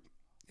good group.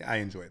 I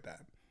enjoyed that.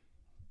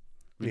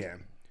 Yeah.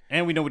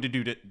 And we know what to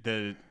do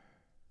the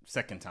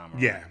second time.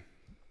 Right? Yeah.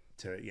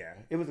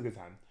 It was a good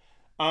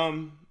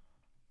time.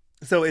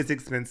 So it's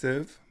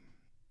expensive.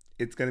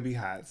 It's gonna be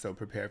hot, so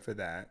prepare for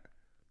that.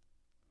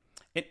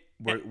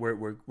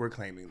 We're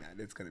claiming that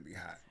it's gonna be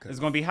hot. It's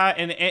gonna be hot,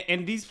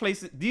 and these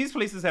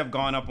places have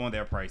gone up on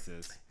their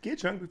prices. Get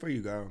drunk before you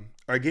go,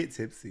 or get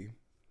tipsy.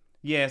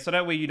 Yeah, so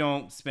that way you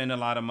don't spend a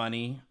lot of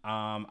money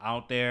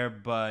out there.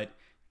 But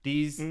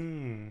these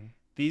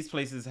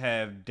places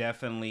have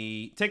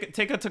definitely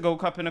take a to-go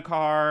cup in the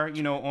car,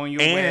 on your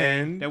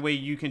way. That way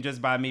you can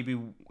just buy maybe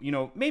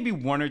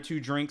 1 or 2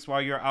 drinks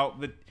while you're out.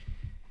 But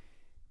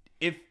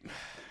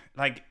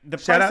like the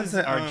prices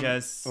are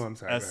just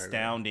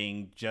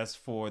astounding just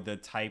for the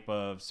type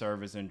of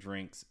service and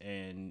drinks,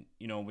 and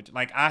which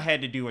like I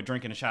had to do a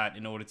drink and a shot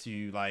in order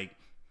to like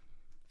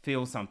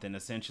feel something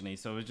essentially.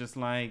 So it's just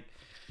like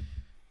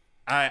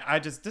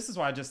this is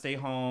why I just stay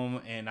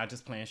home and I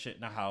just plan shit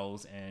in the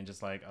house and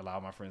just like allow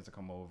my friends to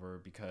come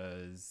over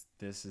because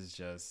this is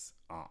just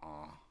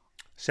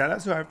Shout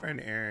out to our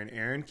friend Aaron.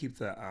 Aaron keeps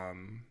a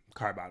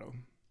car bottle.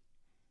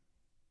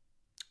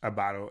 A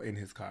bottle in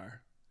his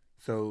car.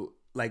 So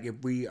like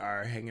if we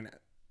are hanging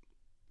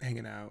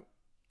out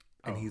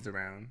and he's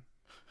around,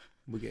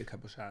 we get a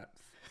couple shots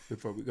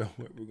before we go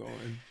where we're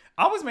going.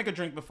 I always make a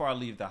drink before I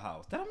leave the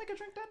house. Did I make a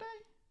drink that day?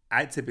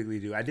 I typically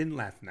do. I didn't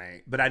last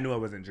night, but I knew I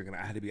wasn't drinking.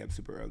 I had to be up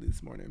super early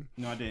this morning.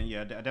 No, I didn't.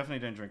 Yeah, I definitely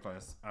didn't drink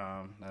last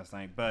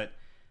night. But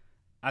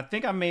I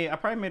think I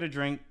probably made a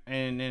drink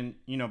and then,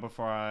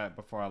 before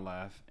I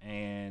left.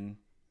 And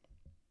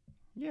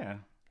yeah.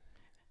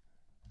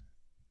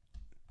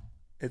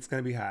 It's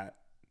going to be hot.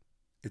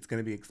 It's going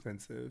to be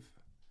expensive.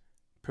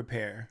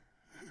 Prepare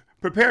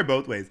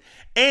both ways.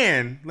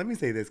 And let me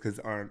say this because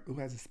who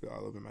has to spit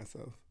all over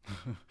myself?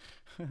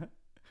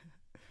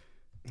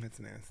 That's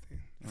nasty.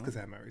 It's because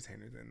I have my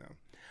retainers in though.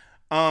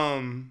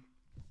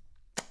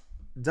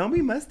 Don't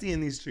be musty in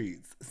these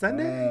streets.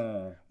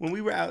 Sunday, when we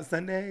were out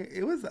Sunday,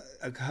 it was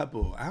a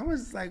couple. I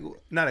was like,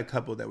 not a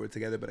couple that were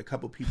together, but a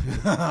couple people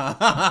that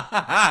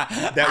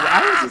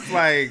I was just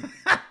like,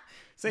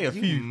 say a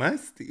few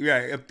musty,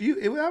 right? A few.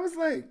 I was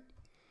like,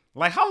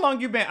 how long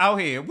you been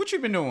out here? What you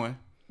been doing?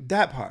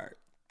 That part.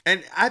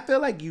 And I feel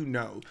like Do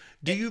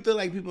you feel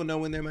like people know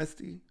when they're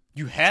musty?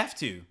 You have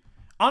to.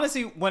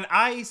 Honestly, when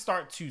I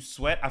start to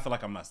sweat, I feel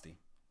like I'm musty.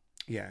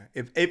 Yeah.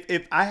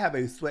 If I have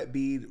a sweat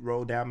bead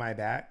roll down my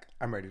back,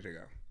 I'm ready to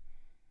go.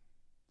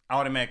 I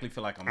automatically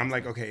feel like I'm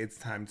like, okay, it's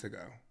time to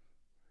go.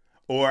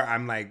 Or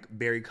I'm like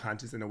very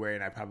conscious and aware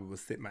and I probably will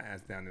sit my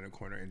ass down in a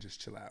corner and just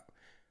chill out.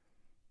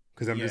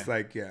 Because I'm just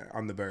like,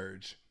 on the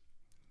verge.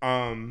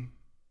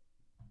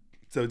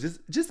 So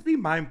just be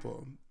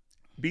mindful.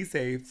 Be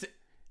safe.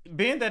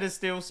 Being that it's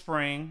still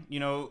spring,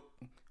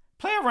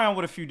 play around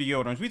with a few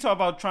deodorants. We talk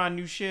about trying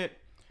new shit.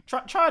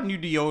 Try a new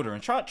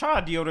deodorant. Try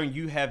a deodorant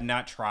you have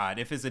not tried.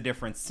 If it's a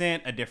different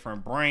scent, a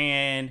different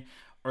brand,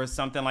 or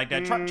something like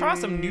that. Try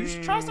some new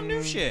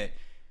shit.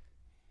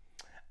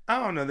 I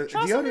don't know. The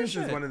deodorant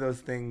is one of those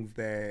things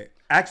that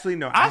actually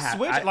no. I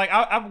switched.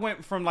 I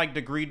went from like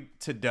Degree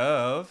to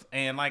Dove,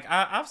 and like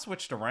I've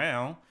switched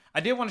around. I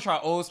did want to try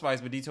Old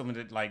Spice, but he told me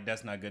that like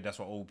that's not good. That's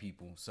for old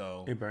people.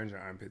 So it burns your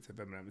armpits if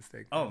I'm not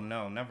mistaken. Oh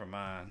no, never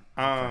mind.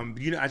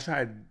 I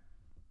tried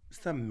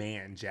some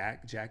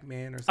Jack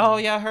Man or something. Oh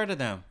yeah, I heard of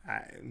them.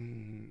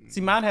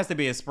 See, mine has to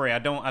be a spray. I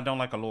don't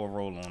like a little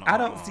roll on.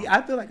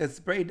 I feel like a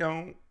spray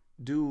don't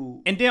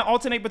do. And then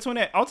alternate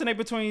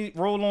between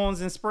roll-ons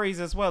and sprays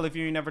as well. If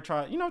you never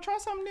try, try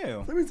something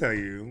new. Let me tell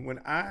you, when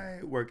I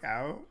work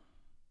out.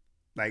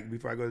 Like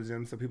before I go to the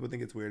gym, so people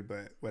think it's weird,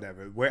 but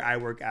whatever. Where I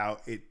work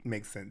out, it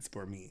makes sense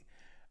for me.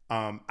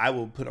 I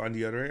will put on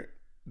deodorant,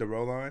 the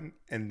roll-on,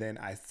 and then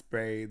I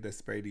spray the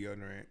spray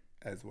deodorant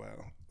as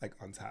well, like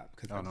on top.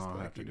 Because I don't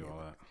have to do all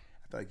that.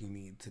 I feel like you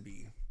need to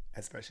be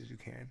as fresh as you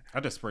can.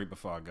 I just spray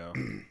before I go.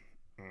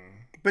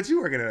 But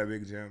you working at a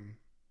big gym,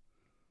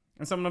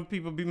 and some of the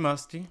people be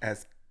musty.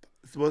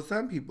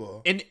 Some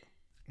people. And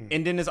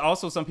then there's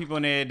also some people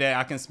in there that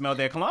I can smell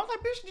their cologne. I'm like,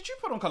 bitch, did you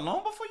put on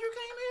cologne before you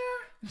came here?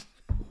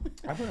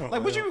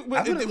 Like, was you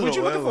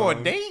looking for a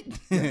date?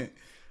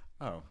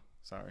 Oh,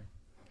 sorry.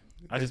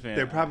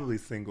 They're probably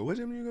single. What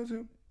gym do you go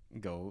to?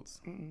 Golds.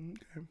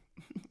 Okay.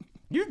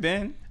 You've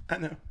been. I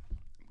know. I'm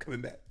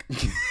coming back.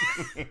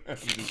 I'm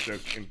just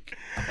joking.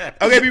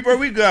 Okay, before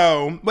we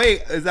go,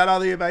 wait, is that all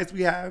the advice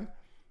we have?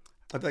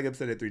 I feel like I've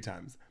said it 3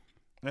 times.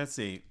 Let's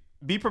see.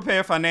 Be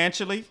prepared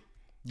financially.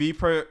 Be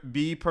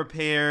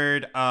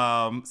prepared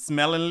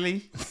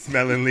smellingly,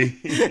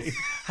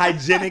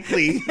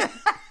 hygienically.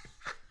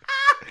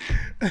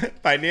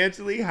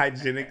 Financially,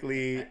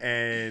 hygienically,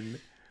 and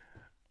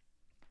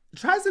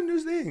try some new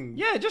things.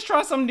 Yeah, just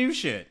try some new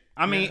shit.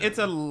 I mean, it's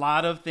a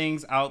lot of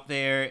things out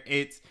there.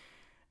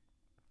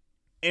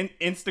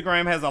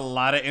 Instagram has a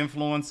lot of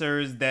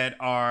influencers that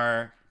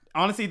are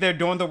honestly they're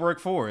doing the work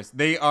for us.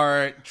 They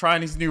are trying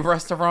these new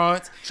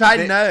restaurants.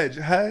 Nudge.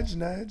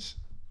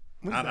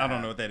 I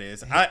don't know what that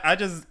is. I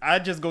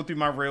just go through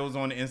my reels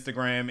on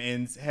Instagram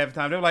and have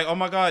time. They're like, oh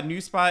my god,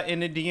 new spot in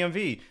the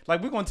DMV.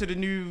 Like we're going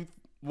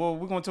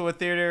to a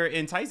theater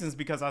in Tyson's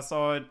because I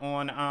saw it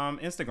on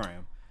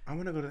Instagram. I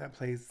want to go to that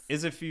place.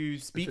 There's a few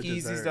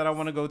speakeasies that I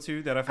want to go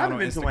to that I found on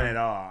Instagram. I haven't been to one at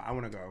all. I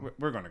want to go.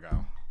 We're gonna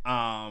go.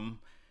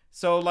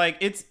 So like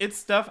it's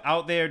stuff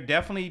out there.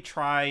 Definitely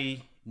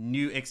try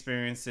new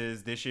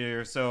experiences this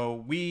year.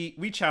 So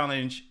we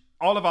challenge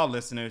all of our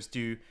listeners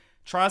to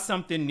try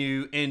something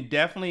new and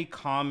definitely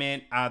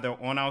comment either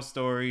on our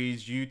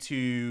stories,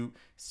 YouTube,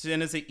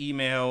 send us an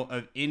email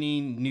of any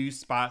new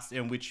spots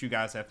in which you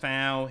guys have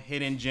found,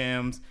 hidden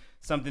gems,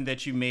 something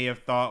that you may have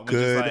thought was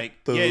good just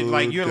like, food, yeah,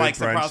 like you're like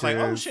surprised, brunches. like,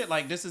 oh shit,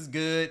 like this is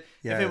good.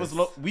 Yes. If it was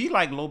we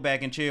like low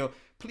back and chill.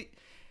 Please,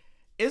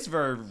 it's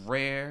very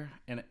rare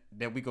and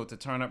that we go to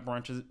turn up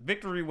brunches.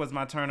 Victory was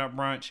my turn up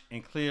brunch,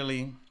 and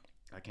clearly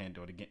I can't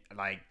do it again.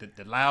 Like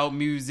the loud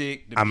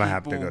music. I'm gonna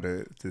have to go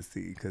to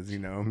see because you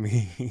know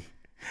me.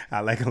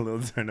 I like a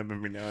little turn up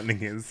every now and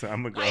again, so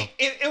I'm gonna go. Like,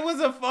 it was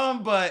a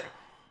fun, but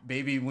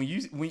baby, when you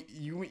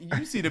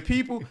see the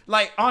people,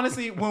 like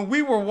honestly, when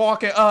we were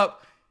walking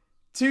up,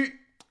 two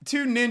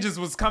ninjas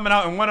was coming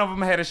out, and one of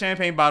them had a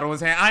champagne bottle in his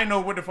hand. I didn't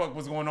know what the fuck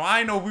was going on. I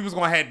didn't know we was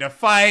gonna have to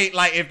fight.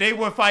 Like if they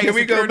would fight,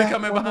 security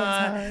coming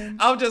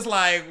behind. I was just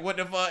like, what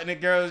the fuck? And the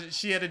girl,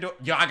 she had to do.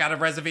 Yo, I got a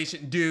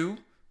reservation due.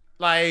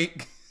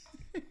 Like.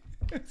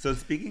 So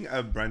speaking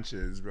of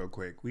brunches, real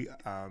quick, we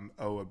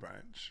owe a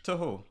brunch. To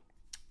who?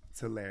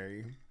 To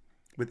Larry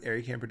with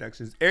Airy Can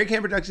Productions. Airy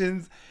Can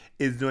Productions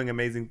is doing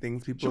amazing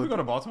things. People, should we go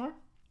to Baltimore?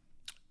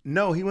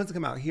 No, he wants to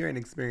come out here and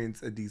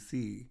experience a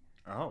DC.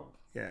 Oh.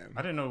 Yeah.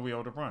 I didn't know we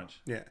owed a brunch.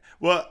 Yeah.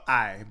 Well,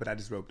 but I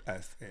just roped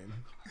us in.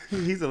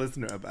 He's a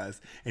listener of us,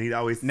 and he'd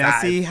always Now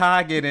sighs. see how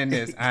I get in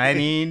this. I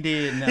ain't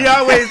did nothing. He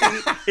always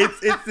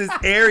it's this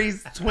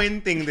Aries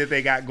twin thing that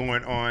they got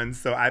going on.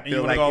 So I And you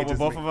feel want like to go it with just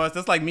both of us?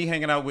 That's like me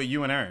hanging out with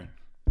you and Aaron.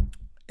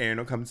 Aaron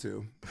will come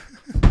too.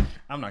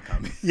 I'm not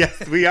coming.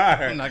 Yes, we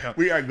are. I'm not coming.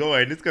 We are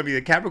going. It's gonna be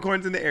the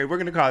Capricorns in the area. We're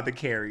gonna call it the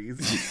Carries.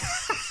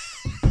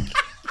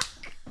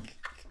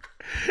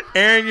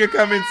 Aaron, you're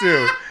coming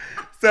too.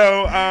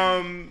 So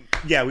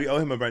yeah, we owe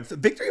him a brunch. So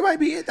victory might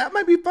be it. That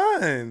might be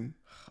fun.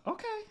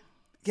 Okay.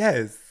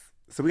 Yes.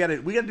 So we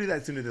gotta do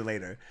that sooner than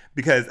later,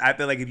 because I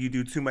feel like if you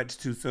do too much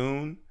too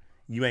soon,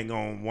 you ain't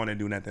gonna want to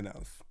do nothing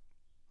else.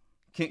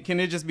 Can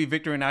it just be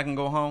victory and I can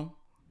go home?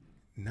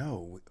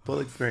 No, full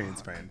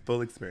experience, friend.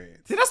 Full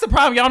experience. See, that's the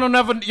problem. Y'all don't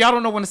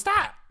know when to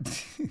stop.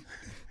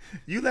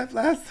 You left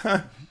last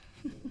time.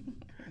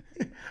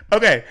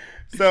 Okay,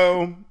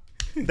 so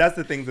that's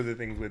the things with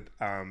the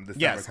summer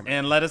Yes, coming.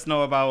 and let us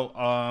know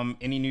about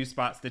any new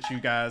spots that you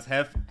guys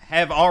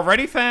have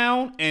already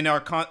found and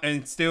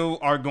and still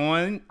are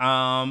going.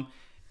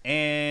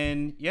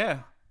 And yeah,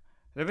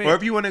 Or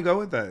if you want to go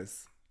with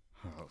us,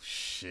 oh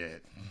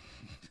shit,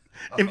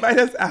 invite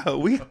us out.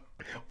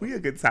 We a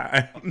good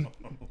time.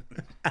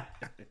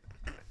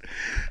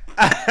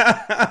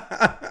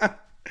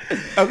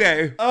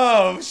 Okay.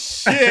 oh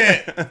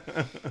shit.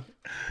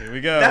 Here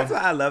we go. That's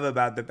what I love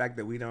about the fact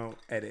that we don't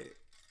edit.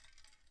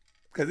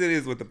 Because it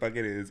is what the fuck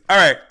it is. All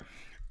right.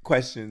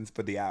 Questions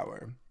for the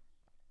hour.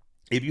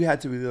 If you had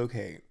to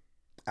relocate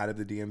out of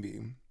the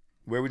DMV,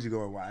 where would you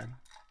go and why?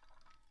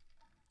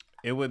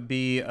 It would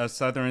be a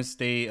southern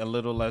state, a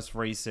little less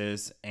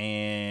racist,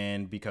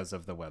 and because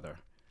of the weather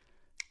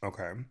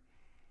Okay.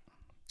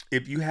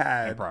 If you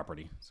had... and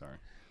property. Sorry.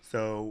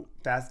 So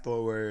fast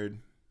forward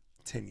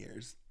 10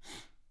 years.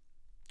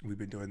 We've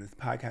been doing this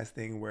podcast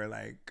thing where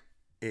like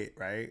it,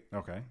 right?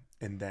 Okay.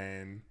 And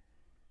then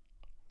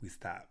we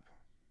stop.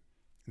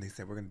 And they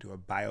said, we're going to do a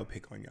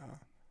biopic on y'all.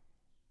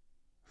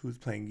 Who's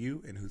playing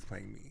you and who's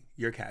playing me?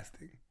 You're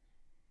casting.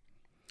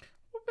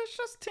 Well, it's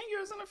just 10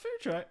 years in the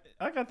future.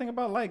 I got to think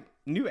about like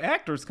new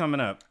actors coming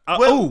up.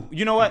 Well-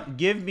 You know what?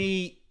 Give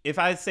me, if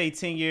I say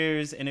 10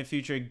 years in the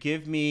future,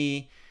 give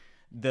me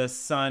the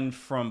son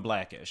from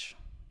Blackish.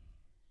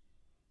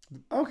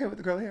 Okay, with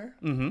the curly hair?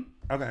 Mm-hmm.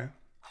 Okay.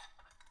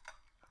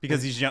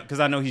 Because he's young. Because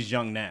I know he's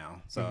young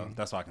now. So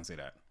that's why I can say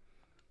that.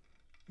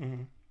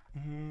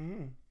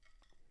 Mm-hmm.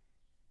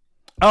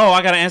 Oh,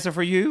 I got an answer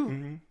for you?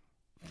 Mm-hmm.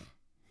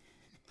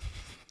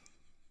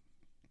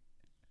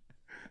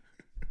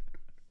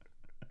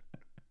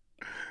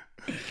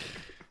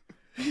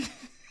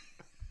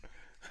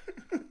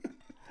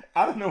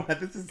 I don't know why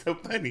this is so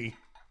funny.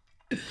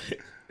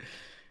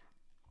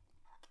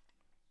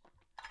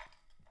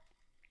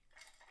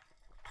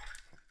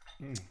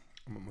 I'm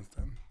almost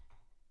done.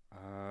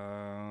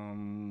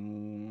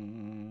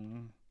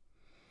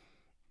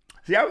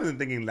 See, I wasn't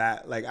thinking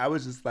that. Like, I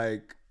was just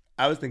like,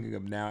 I was thinking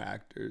of now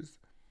actors.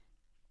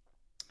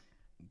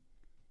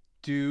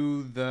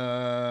 Do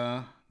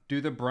the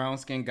brown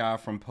skin guy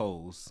from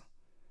Pose.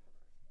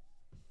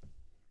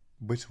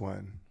 Which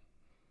one?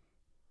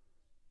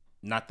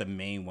 Not the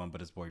main one,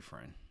 but his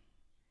boyfriend.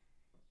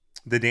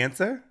 The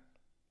dancer?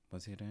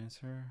 Was he a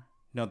dancer?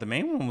 No, the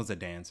main one was a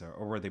dancer.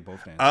 Or were they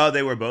both dancers? Oh,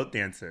 they were both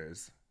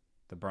dancers.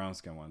 The brown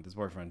skin one. His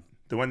boyfriend.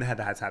 The one that had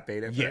the high top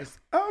fade at Yeah. first?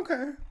 Oh,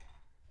 okay.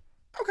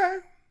 Okay.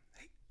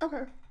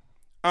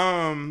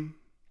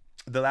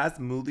 The last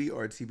movie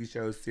or TV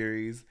show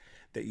series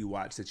that you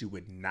watched that you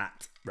would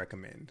not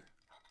recommend?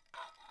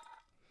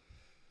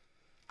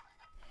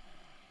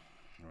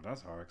 Oh,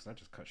 that's hard because I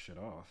just cut shit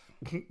off.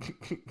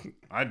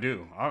 I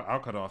do. I'll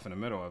cut off in the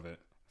middle of it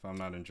if I'm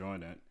not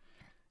enjoying it.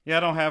 Yeah, I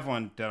don't have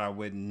one that I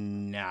would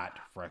not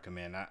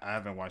recommend. I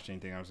haven't watched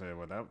anything I've said,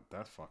 well,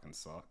 that fucking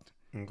sucked.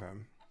 Okay.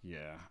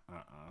 Yeah.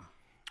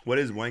 What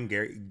is one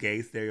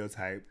gay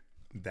stereotype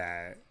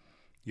that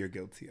you're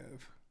guilty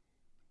of?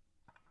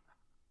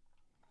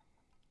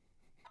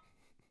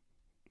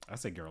 I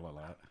say girl a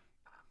lot.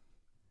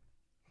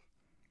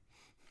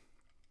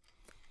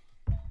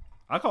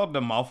 I called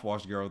the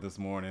mouthwash girl this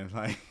morning,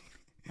 like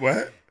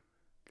What?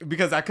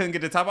 because I couldn't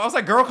get the top. I was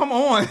like, "Girl, come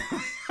on,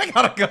 I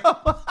gotta go."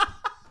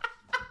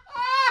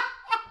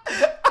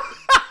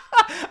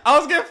 I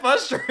was getting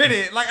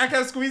frustrated. Like I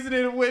kept squeezing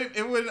it,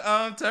 it would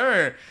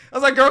turn. I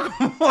was like, "Girl,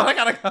 come on, I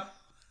gotta go."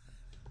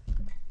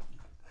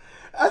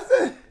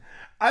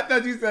 I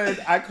thought you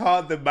said I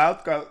called the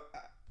mouth girl.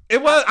 I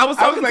was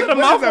talking to the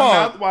what is a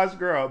mouthwash. mouthwash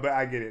girl? But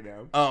I get it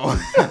now. Oh.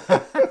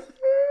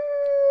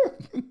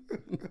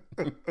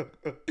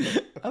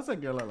 I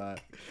said girl a lot.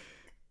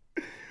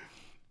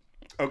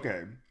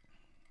 Okay.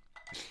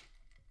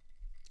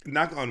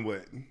 Knock on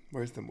wood.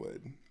 Where's some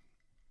wood?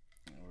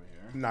 Over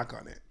here. Knock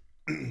on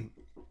it.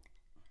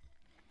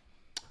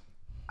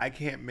 I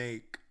can't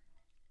make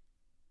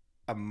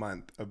a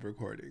month of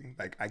recording.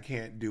 Like, I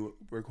can't do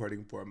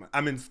recording for a month.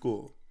 I'm in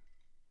school.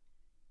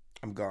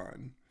 I'm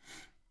gone.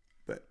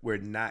 But we're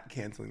not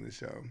canceling the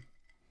show.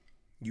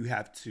 you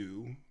have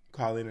to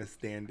call in a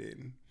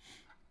stand-in.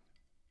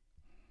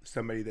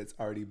 Somebody that's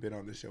already been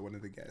on the show, one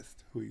of the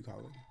guests. Who are you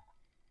calling?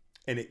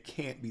 And it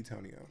can't be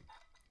Tonio.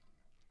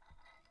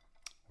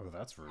 Oh,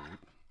 that's rude.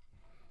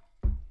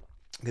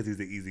 Because he's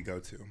the easy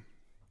go-to.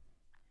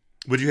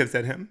 Would you have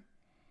said him?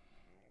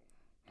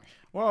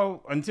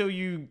 Well, until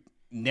you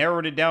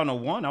narrowed it down to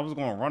one, I was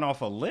going to run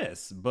off a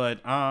list.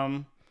 But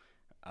I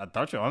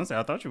thought you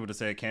would have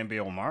said it can't be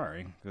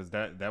Omari, because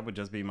that would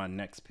just be my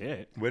next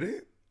pick. Would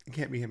it? It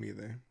can't be him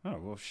either. Oh,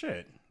 well,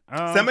 shit.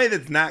 Somebody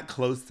that's not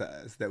close to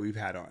us that we've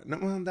had on. No,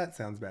 well, that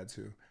sounds bad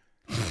too.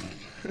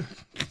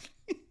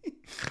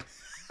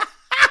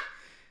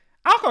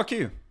 I'll call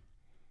Q.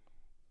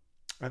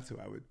 That's who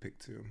I would pick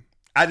too.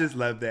 I just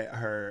love that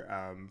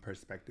her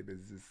perspective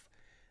is just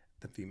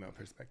the female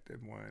perspective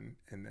one,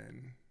 and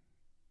then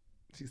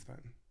she's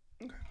fun.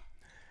 Okay.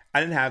 I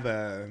didn't have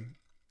a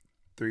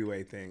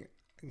 3-way thing.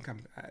 I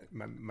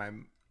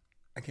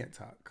can't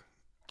talk.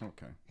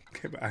 Okay.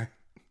 Okay, bye.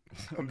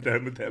 I'm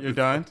done with that. You're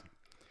done?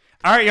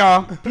 All right,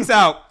 y'all. Peace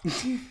out.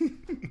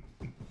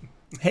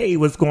 Hey,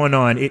 what's going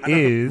on? It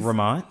is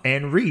Ramon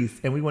and Reese,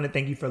 and we want to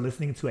thank you for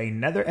listening to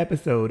another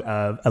episode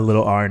of A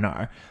Little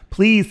R&R.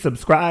 Please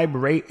subscribe,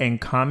 rate,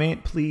 and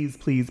comment. Please,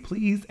 please,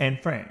 please. And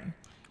Fran,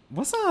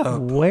 what's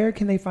up? Where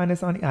can they find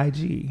us on the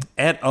IG?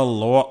 At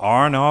Allure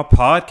R&R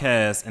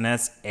Podcast, and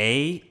that's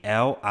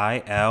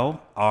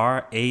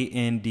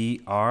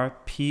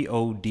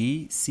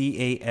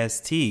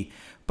ALILRANDRPODCAST.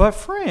 But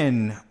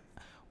friend,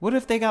 what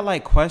if they got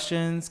like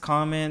questions,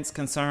 comments,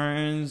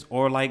 concerns,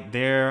 or like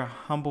their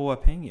humble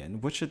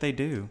opinion? What should they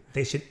do?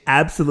 They should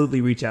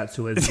absolutely reach out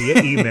to us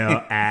via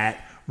email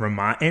at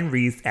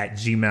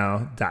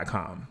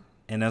RamontandReese@gmail.com.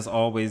 And as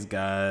always,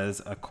 guys,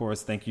 of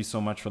course, thank you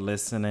so much for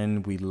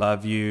listening. We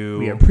love you.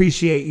 We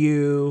appreciate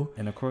you.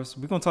 And of course,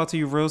 we're going to talk to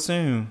you real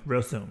soon.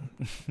 Real soon.